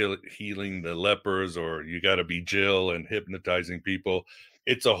Jesus healing the lepers, or you got to be Jill and hypnotizing people.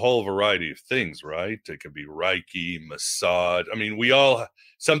 It's a whole variety of things, right? It can be Reiki, massage. I mean, we all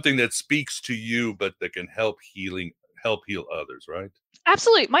something that speaks to you, but that can help heal others, right?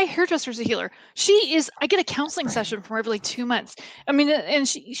 Absolutely. My hairdresser's a healer. I get a counseling session from her every like 2 months. I mean, and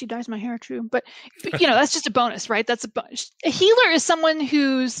she dyes my hair too, but that's just a bonus, right? That's a bonus. A healer is someone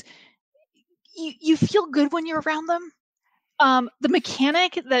who's, you feel good when you're around them. The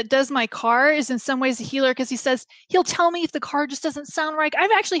mechanic that does my car is in some ways a healer because he'll tell me if the car just doesn't sound right.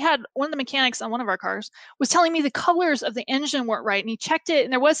 I've actually had one of the mechanics on one of our cars was telling me the colors of the engine weren't right, and he checked it,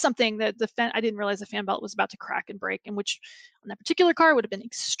 and there was something that I didn't realize the fan belt was about to crack and break, and which on that particular car would have been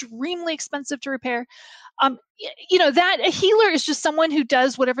extremely expensive to repair. That a healer is just someone who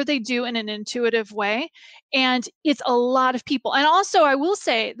does whatever they do in an intuitive way, and it's a lot of people. And also, I will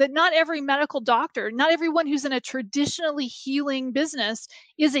say that not every medical doctor, not everyone who's in a traditionally healing business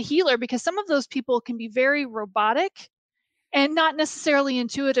is a healer, because some of those people can be very robotic and not necessarily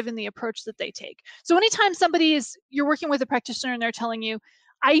intuitive in the approach that they take. So anytime you're working with a practitioner and they're telling you,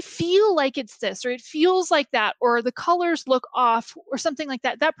 I feel like it's this, or it feels like that, or the colors look off, or something like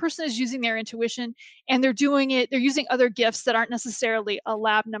that, that person is using their intuition, and they're using other gifts that aren't necessarily a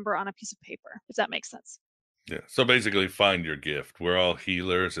lab number on a piece of paper, if that makes sense. Yeah. So basically, find your gift. We're all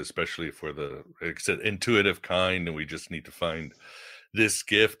healers, especially for the intuitive kind, and we just need to find this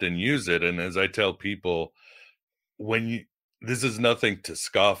gift and use it. And as I tell people, this is nothing to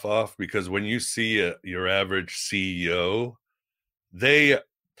scoff off, because when you see your average CEO, they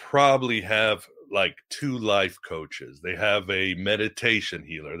probably have like 2 life coaches. They have a meditation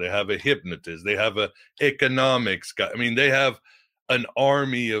healer. They have a hypnotist. They have a economics guy. I mean, they have an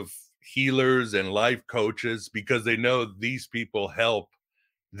army of healers and life coaches because they know these people help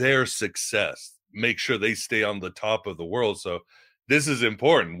their success, make sure they stay on the top of the world. So this is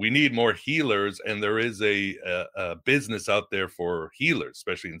important. We need more healers, and there is a business out there for healers,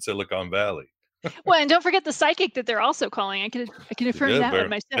 especially in Silicon Valley. Well, and don't forget the psychic that they're also calling. I can affirm that one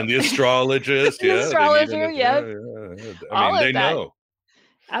myself. And the astrologist, the astrologer, yeah. I mean, they know.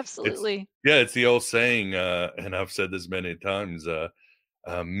 Absolutely. It's the old saying, and I've said this many times,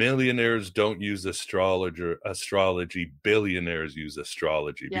 millionaires don't use astrology, billionaires use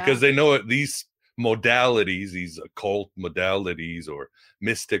astrology, because they know these modalities, these occult modalities or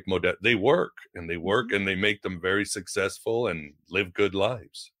mystic they work, and they make them very successful and live good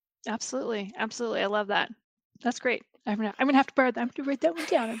lives. Absolutely. I love that. That's great. I'm gonna have to borrow that. I'm gonna write that one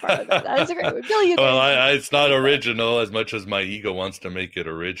down and borrow that. That's a great one. Well, it's not original as much as my ego wants to make it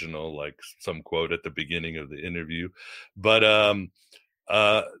original, like some quote at the beginning of the interview. But and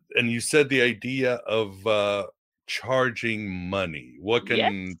you said the idea of charging money. What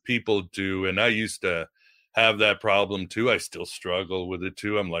can people do? And I used to have that problem too. I still struggle with it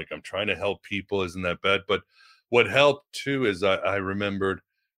too. I'm trying to help people. Isn't that bad? But what helped too is I remembered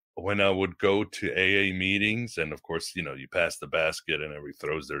when I would go to AA meetings, and of course, you pass the basket and everybody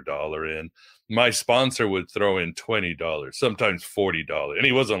throws their dollar in. My sponsor would throw in $20, sometimes $40. And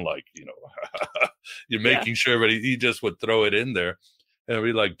he wasn't like, you're making sure, but he just would throw it in there. And I'd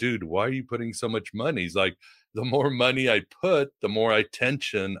be like, dude, why are you putting so much money? He's like, the more money I put, the more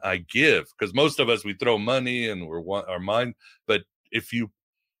attention I give. Because most of us, we throw money and our mind. But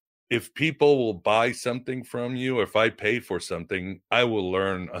if people will buy something from you, or if I pay for something, I will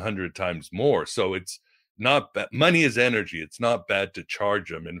learn 100 times more. So it's not bad. Money is energy. It's not bad to charge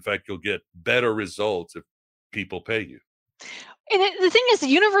them. In fact, you'll get better results if people pay you. And the thing is, the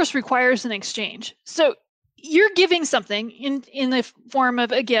universe requires an exchange. So you're giving something in the form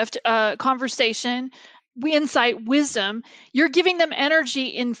of a gift, a conversation, insight, wisdom. You're giving them energy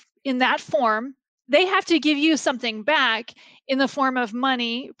in that form. They have to give you something back in the form of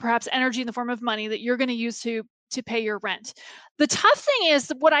money, perhaps energy in the form of money that you're going to use to pay your rent. The tough thing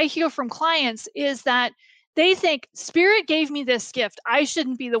is, what I hear from clients is that they think, Spirit gave me this gift, I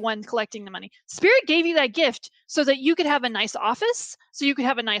shouldn't be the one collecting the money. Spirit gave you that gift so that you could have a nice office, so you could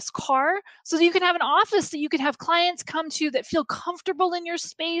have a nice car, so that you could have an office that you could have clients come to that feel comfortable in your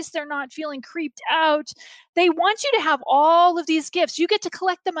space. They're not feeling creeped out. They want you to have all of these gifts. You get to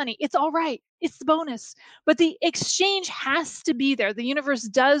collect the money. It's all right. It's the bonus. But the exchange has to be there. The universe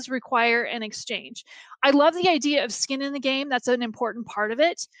does require an exchange. I love the idea of skin in the game. That's an important part of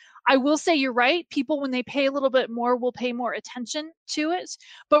it. I will say you're right. People, when they pay a little bit more, will pay more attention to it.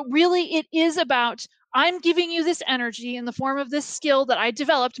 But really, it is about, I'm giving you this energy in the form of this skill that I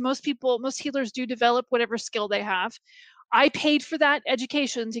developed. Most healers do develop whatever skill they have. I paid for that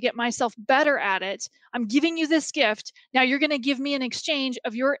education to get myself better at it. I'm giving you this gift. Now you're going to give me an exchange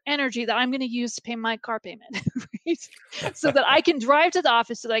of your energy that I'm going to use to pay my car payment, right? So that I can drive to the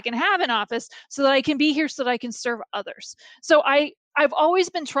office, so that I can have an office, so that I can be here, so that I can serve others. So I've always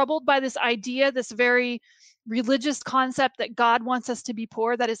been troubled by this idea, this very religious concept that God wants us to be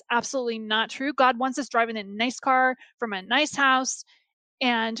poor. That is absolutely not true. God wants us driving a nice car from a nice house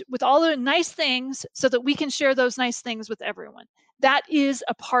and with all the nice things, so that we can share those nice things with everyone. That is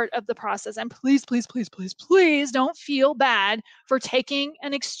a part of the process. And please, please, please, please, please don't feel bad for taking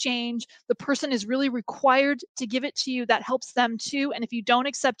an exchange. The person is really required to give it to you. That helps them too. And if you don't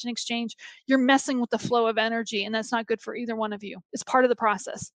accept an exchange, you're messing with the flow of energy, and that's not good for either one of you. It's part of the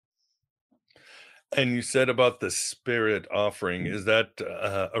process. And you said about the spirit offering, is that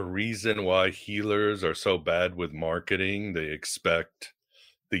a reason why healers are so bad with marketing? They expect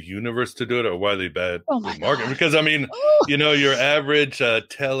the universe to do it, or why are they bad Oh with my marketing? God. Because I mean, Oh, your average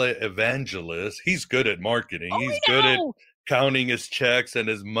tele-evangelist, he's good at marketing. He's I good at know. counting his checks and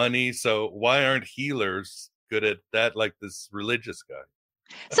his money. So why aren't healers good at that, like this religious guy?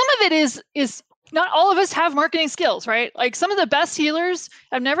 Some of it is not all of us have marketing skills, right? Like some of the best healers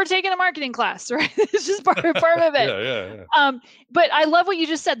have never taken a marketing class, right? It's just part of it. Yeah, yeah, yeah. But I love what you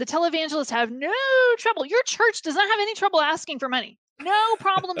just said. The televangelists have no trouble. Your church does not have any trouble asking for money. No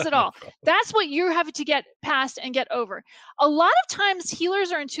problems at No all. problem. That's what you have to get past and get over. A lot of times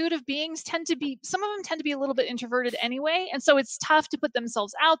healers or intuitive beings some of them tend to be a little bit introverted anyway. And so it's tough to put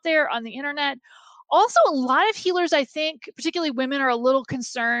themselves out there on the internet. Also, a lot of healers, I think, particularly women, are a little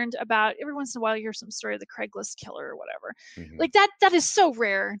concerned about, every once in a while you hear some story of the Craigslist killer or whatever. Mhm. Like that is so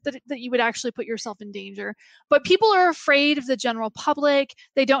rare that you would actually put yourself in danger. But people are afraid of the general public.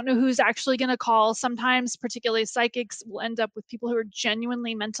 They don't know who's actually going to call. Sometimes, particularly psychics, will end up with people who are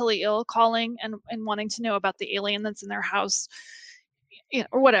genuinely mentally ill calling and wanting to know about the alien that's in their house,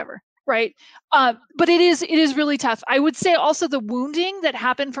 or whatever, right? But it is really tough. I would say also the wounding that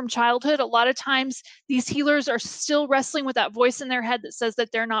happened from childhood. A lot of times these healers are still wrestling with that voice in their head that says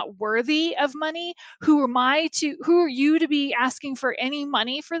that they're not worthy of money. Who are you to be asking for any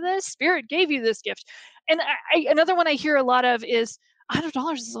money for this? Spirit gave you this gift. And another one I hear a lot of is,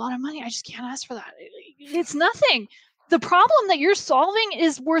 $100 is a lot of money. I just can't ask for that. It's nothing. The problem that you're solving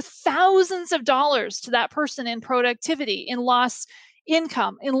is worth thousands of dollars to that person in productivity, in lost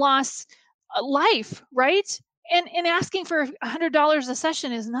income, in lost life, right? And asking for $100 a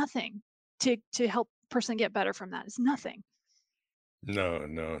session is nothing to help person get better from that. It's nothing. No,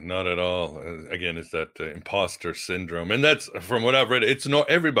 no, not at all. Again, it's that imposter syndrome, and that's from what I've read. It's no,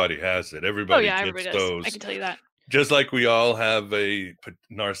 everybody has it. Oh Everybody yeah, everybody gets does. I those. can tell you that. Just like we all have a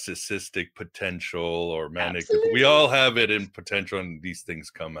narcissistic potential or manic, we Absolutely. all have it in potential, and these things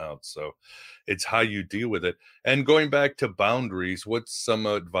come out. So it's how you deal with it. And going back to boundaries, what's some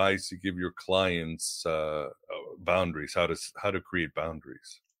advice you give your clients? Boundaries, how to create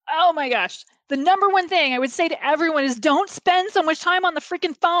boundaries. Oh my gosh. The number one thing I would say to everyone is, don't spend so much time on the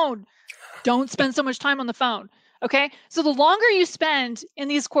freaking phone. Don't spend so much time on the phone. Okay. So the longer you spend in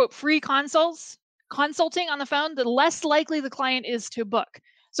these quote free consulting on the phone, the less likely the client is to book.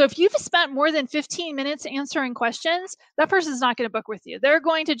 So if you've spent more than 15 minutes answering questions, that person's not going to book with you. They're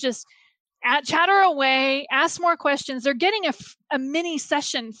going to just chatter away, ask more questions. They're getting a mini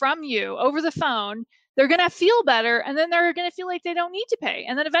session from you over the phone. They're going to feel better, and then they're going to feel like they don't need to pay.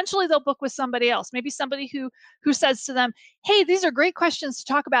 And then eventually they'll book with somebody else, maybe somebody who says to them, hey, these are great questions to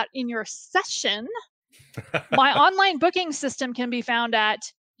talk about in your session. My online booking system can be found at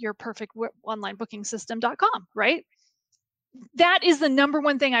yourperfectonlinebookingsystem.com, right? That is the number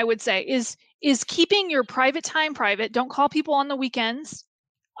one thing I would say is keeping your private time private. Don't call people on the weekends.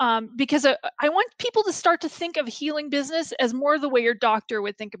 because I want people to start to think of healing business as more the way your doctor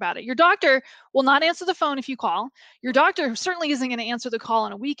would think about it. Your doctor will not answer the phone if you call. Your doctor certainly isn't going to answer the call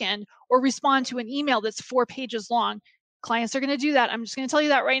on a weekend or respond to an email that's 4 pages long. Clients are going to do that. I'm just going to tell you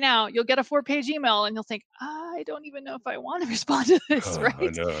that right now. You'll get a 4-page email and you'll think, I don't even know if I want to respond to this, Oh, I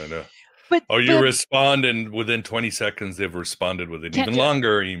right? know, I know. But Oh, you but respond, and within 20 seconds, they've responded with an can't even do it.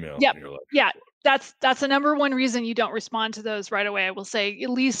 longer email. Yep. And you're like, Yeah. That's the number one reason you don't respond to those right away. I will say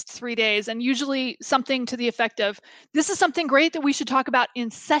at least 3 days, and usually something to the effect of, this is something great that we should talk about in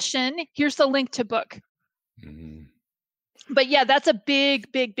session. Here's the link to book. mm-hmm. But yeah, that's a big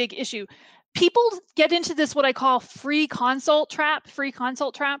issue. People get into this, what I call free consult trap.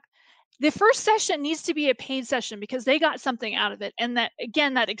 The first session needs to be a paid session because they got something out of it. And that,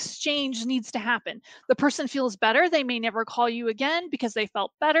 again, that exchange needs to happen. The person feels better. They may never call you again because they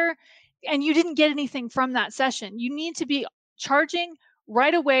felt better. And you didn't get anything from that session. You need to be charging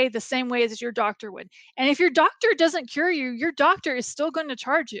right away the same way as your doctor would. And if your doctor doesn't cure you, your doctor is still going to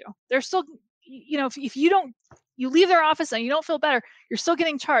charge you. They're still, if you don't, you leave their office and you don't feel better, you're still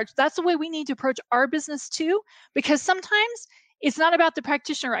getting charged. That's the way we need to approach our business too, because sometimes it's not about the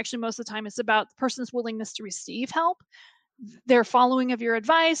practitioner. Actually, most of the time, it's about the person's willingness to receive help, their following of your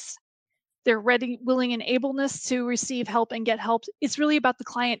advice, their ready, willing, and ableness to receive help and get help. It's really about the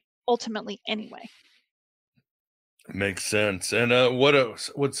client ultimately anyway. Makes sense. And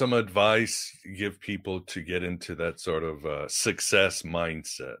what some advice you give people to get into that sort of success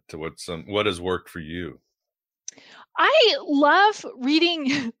mindset? To what has worked for you? I love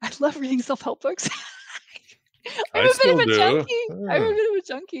reading. I love reading self-help books. I'm I a bit of still a do. junkie. I'm a bit of a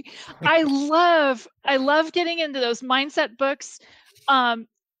junkie. I love getting into those mindset books.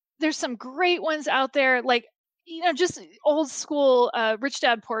 There's some great ones out there, like, just old school, Rich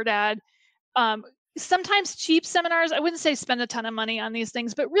Dad, Poor Dad. Sometimes cheap seminars. I wouldn't say spend a ton of money on these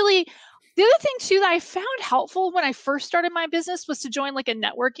things, but really, the other thing too that I found helpful when I first started my business was to join like a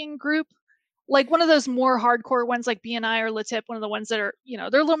networking group, like one of those more hardcore ones like BNI or Latip, one of the ones that are,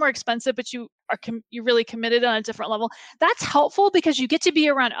 they're a little more expensive, but you're really committed on a different level. That's helpful because you get to be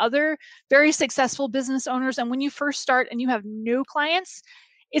around other very successful business owners. And when you first start and you have new clients,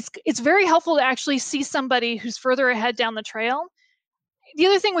 it's very helpful to actually see somebody who's further ahead down the trail. The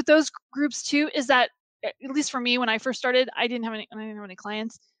other thing with those groups too is that, at least for me, when I first started, I didn't have any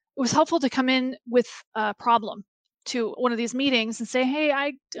clients. It was helpful to come in with a problem to one of these meetings and say, hey,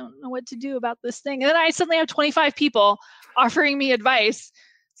 I don't know what to do about this thing. And then I suddenly have 25 people offering me advice.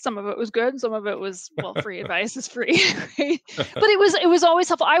 Some of it was good. Some of it was, well, free advice is free. Right? But it was always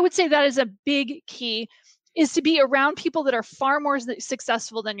helpful. I would say that is a big key, is to be around people that are far more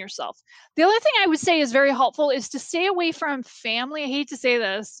successful than yourself. The other thing I would say is very helpful is to stay away from family. I hate to say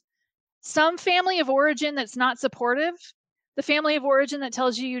this. Some family of origin that's not supportive, the family of origin that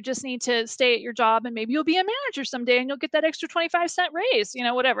tells you you just need to stay at your job and maybe you'll be a manager someday and you'll get that extra 25-cent raise,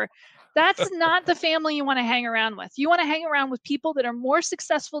 whatever. That's not the family you want to hang around with. You want to hang around with people that are more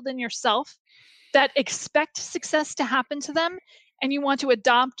successful than yourself, that expect success to happen to them, and you want to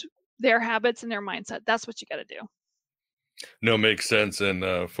adopt their habits and their mindset. That's what you got to do. No, makes sense. And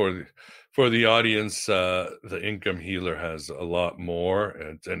for the audience, the Income Healer has a lot more.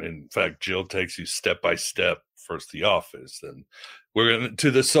 And in fact, Jill takes you step by step. First the office, then we're going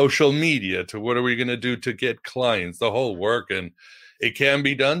to the social media, to what are we going to do to get clients, the whole work. And it can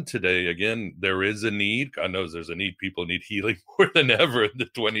be done today. Again, there is a need. God knows there's a need. People need healing more than ever in the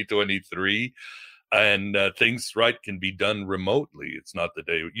 2023. And things, right, can be done remotely. It's not the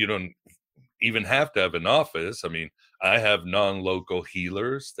day. You don't even have to have an office. I mean, I have non-local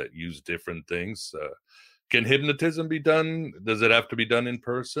healers that use different things. Can hypnotism be done? Does it have to be done in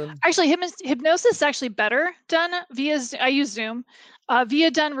person? Actually, hypnosis is actually better done I use Zoom,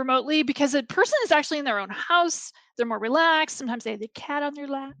 via done remotely, because a person is actually in their own house. They're more relaxed. Sometimes they have the cat on their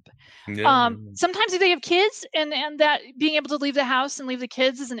lap. Yeah. Sometimes they have kids, and that being able to leave the house and leave the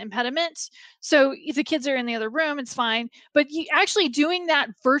kids is an impediment. So if the kids are in the other room, it's fine. But actually doing that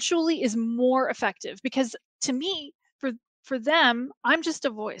virtually is more effective, because to me, for them, I'm just a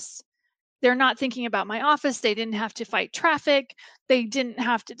voice. They're not thinking about my office. They didn't have to fight traffic. They didn't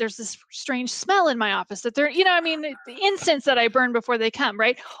have to, there's this strange smell in my office that they're, the incense that I burn before they come,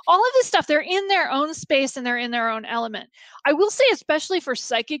 right? All of this stuff, they're in their own space and they're in their own element. I will say, especially for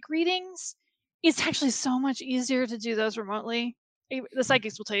psychic readings, it's actually so much easier to do those remotely. The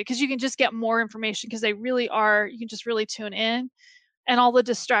psychics will tell you, because you can just get more information, because they really are, you can just really tune in, and all the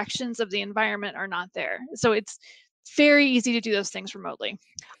distractions of the environment are not there. So Very easy to do those things remotely.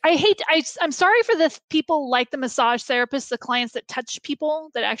 I'm sorry for the people like the massage therapists, the clients that touch people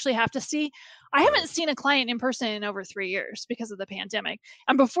that actually have to see. I haven't seen a client in person in over 3 years because of the pandemic.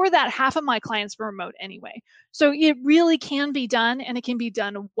 And before that, half of my clients were remote anyway. So it really can be done, and it can be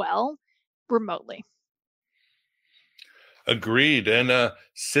done well remotely. Agreed. And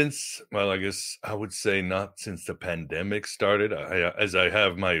since, well, I guess I would say not since the pandemic started, as I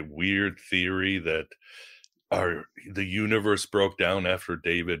have my weird theory that the universe broke down after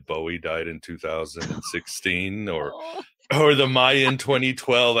David Bowie died in 2016, Oh, or the Mayan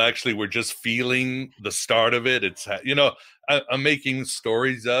 2012. Actually, we're just feeling the start of it. I'm making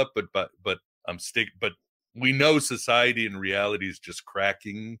stories up, but but we know society and reality is just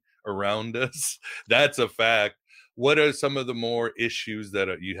cracking around us. That's a fact. What are some of the more issues that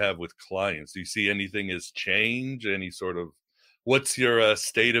you have with clients? Do you see anything has changed? Any sort of, what's your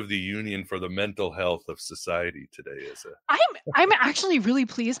state of the union for the mental health of society today? As a I'm actually really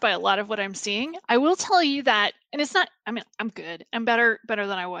pleased by a lot of what I'm seeing. I will tell you that, and it's not, I mean, I'm good. I'm better than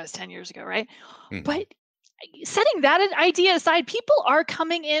I was 10 years ago, right? Mhm. But setting that idea aside, people are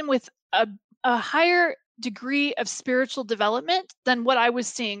coming in with a higher degree of spiritual development than what I was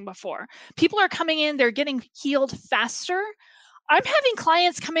seeing before. People are coming in, they're getting healed faster. I'm having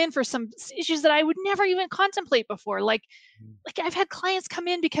clients come in for some issues that I would never even contemplate before. Like I've had clients come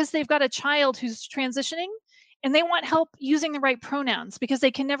in because they've got a child who's transitioning and they want help using the right pronouns because they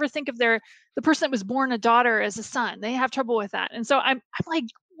can never think of the person that was born a daughter as a son. They have trouble with that. And so I'm like,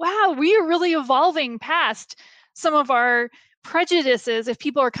 wow, we are really evolving past some of our prejudices if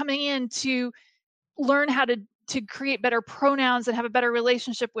people are coming in to learn how to create better pronouns and have a better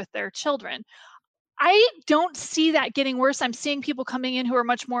relationship with their children. I don't see that getting worse. I'm seeing people coming in who are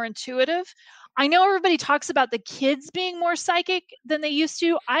much more intuitive. I know everybody talks about the kids being more psychic than they used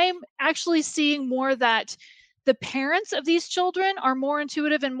to. I'm actually seeing more that the parents of these children are more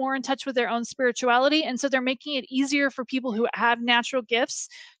intuitive and more in touch with their own spirituality. And so they're making it easier for people who have natural gifts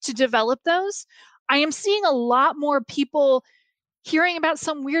to develop those. I am seeing a lot more people hearing about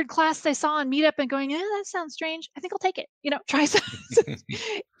some weird class they saw on Meetup and going, that sounds strange. I think I'll take it. Try some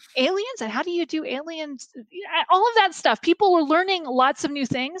aliens and how do you do aliens? All of that stuff. People are learning lots of new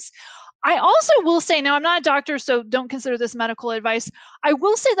things. I also will say, now I'm not a doctor, so don't consider this medical advice. I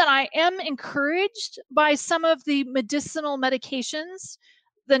will say that I am encouraged by some of the medicinal medications,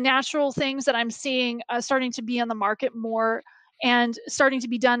 the natural things that I'm seeing starting to be on the market more and starting to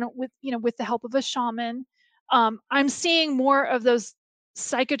be done with the help of a shaman. I'm seeing more of those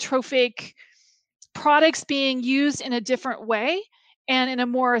psychotropic products being used in a different way and in a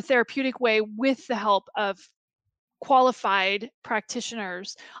more therapeutic way with the help of qualified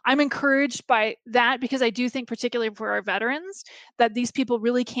practitioners. I'm encouraged by that because I do think, particularly for our veterans, that these people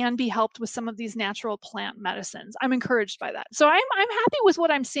really can be helped with some of these natural plant medicines. I'm encouraged by that. So I'm happy with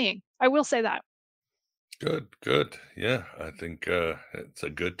what I'm seeing. I will say that. Good, good. Yeah, I think it's a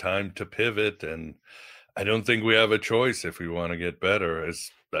good time to pivot, and I don't think we have a choice if we want to get better.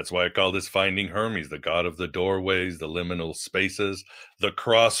 That's why I call this Finding Hermes, the god of the doorways, the liminal spaces, the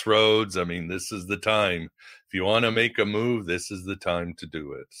crossroads. I mean, this is the time. If you want to make a move, this is the time to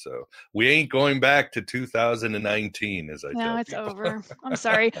do it. So we ain't going back to 2019, as I No, tell it's people. over. I'm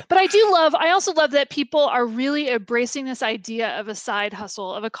sorry. But I also love that people are really embracing this idea of a side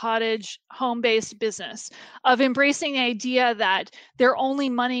hustle, of a cottage home-based business, of embracing the idea that their only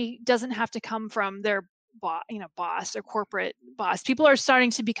money doesn't have to come from their boss or corporate boss. People are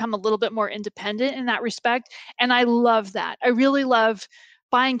starting to become a little bit more independent in that respect. And I love that. I really love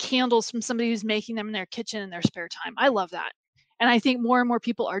buying candles from somebody who's making them in their kitchen in their spare time. I love that. And I think more and more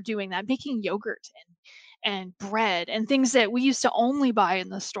people are doing that, making yogurt and bread and things that we used to only buy in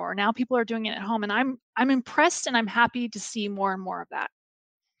the store. Now people are doing it at home, and I'm impressed and I'm happy to see more and more of that.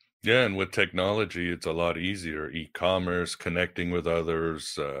 Yeah, and with technology, it's a lot easier. E-commerce, connecting with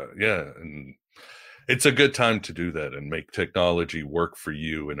others. Yeah, and it's a good time to do that and make technology work for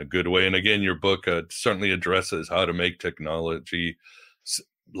you in a good way. And again, your book certainly addresses how to make technology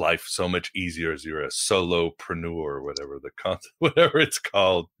life so much easier as you're a solopreneur, whatever it's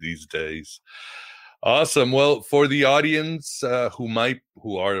called these days. Awesome. Well, for the audience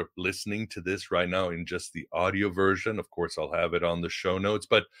who are listening to this right now in just the audio version, of course, I'll have it on the show notes.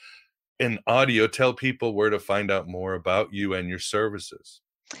 But in audio, tell people where to find out more about you and your services.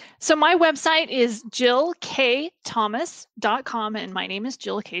 So my website is jillkthomas.com, and my name is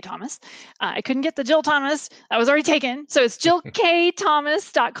Jill K. Thomas. I couldn't get the Jill Thomas. That was already taken. So it's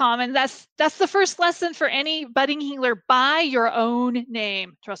jillkthomas.com, and that's the first lesson for any budding healer. Buy your own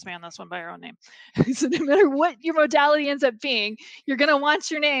name. Trust me on this one, buy your own name. So no matter what your modality ends up being, you're going to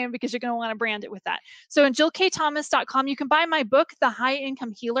want your name because you're going to want to brand it with that. So in jillkthomas.com, you can buy my book, The High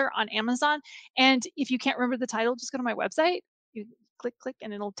Income Healer, on Amazon. And if you can't remember the title, just go to my website. You click,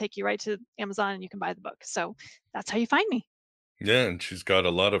 and it'll take you right to Amazon and you can buy the book. So that's how you find me. Yeah, and she's got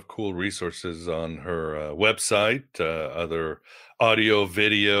a lot of cool resources on her website, other audio,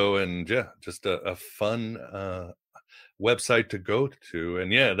 video, and yeah, just a fun website to go to.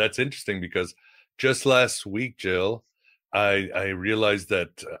 And yeah, that's interesting because just last week, Jill, I realized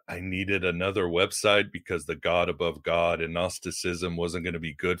that I needed another website because the God above God and Gnosticism wasn't going to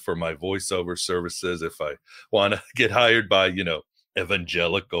be good for my voiceover services if I want to get hired by,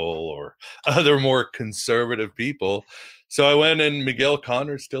 evangelical or other more conservative people. So I went, and Miguel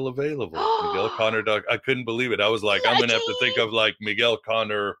Connor's still available. Miguel Connor. I couldn't believe it. I was like, I'm going to have to think of like Miguel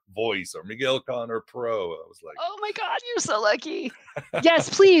Connor Voice or Miguel Connor Pro. I was like, oh my God, you're so lucky. Yes,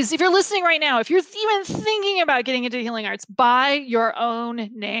 please. If you're listening right now, if you're even thinking about getting into healing arts, buy your own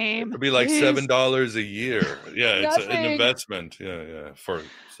name. It'd be like $7 a year. Yeah, it's an investment. Yeah.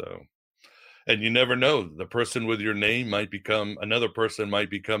 And you never know. The person with your name might become another person. Might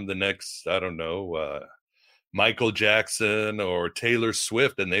become the next. I don't know. Michael Jackson or Taylor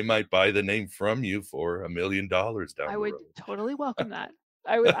Swift, and they might buy the name from you for $1 million down the road. I would totally welcome that.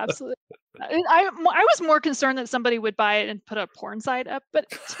 I would absolutely. I was more concerned that somebody would buy it and put a porn site up, but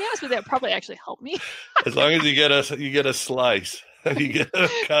to be honest with you, that probably actually help me. As long as you get a slice, you get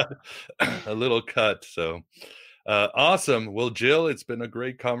a little cut. So awesome. Well, Jill, it's been a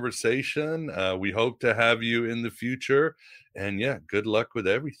great conversation. We hope to have you in the future, and yeah, good luck with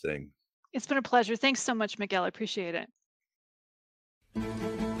everything. It's been a pleasure. Thanks so much, Miguel. I appreciate it.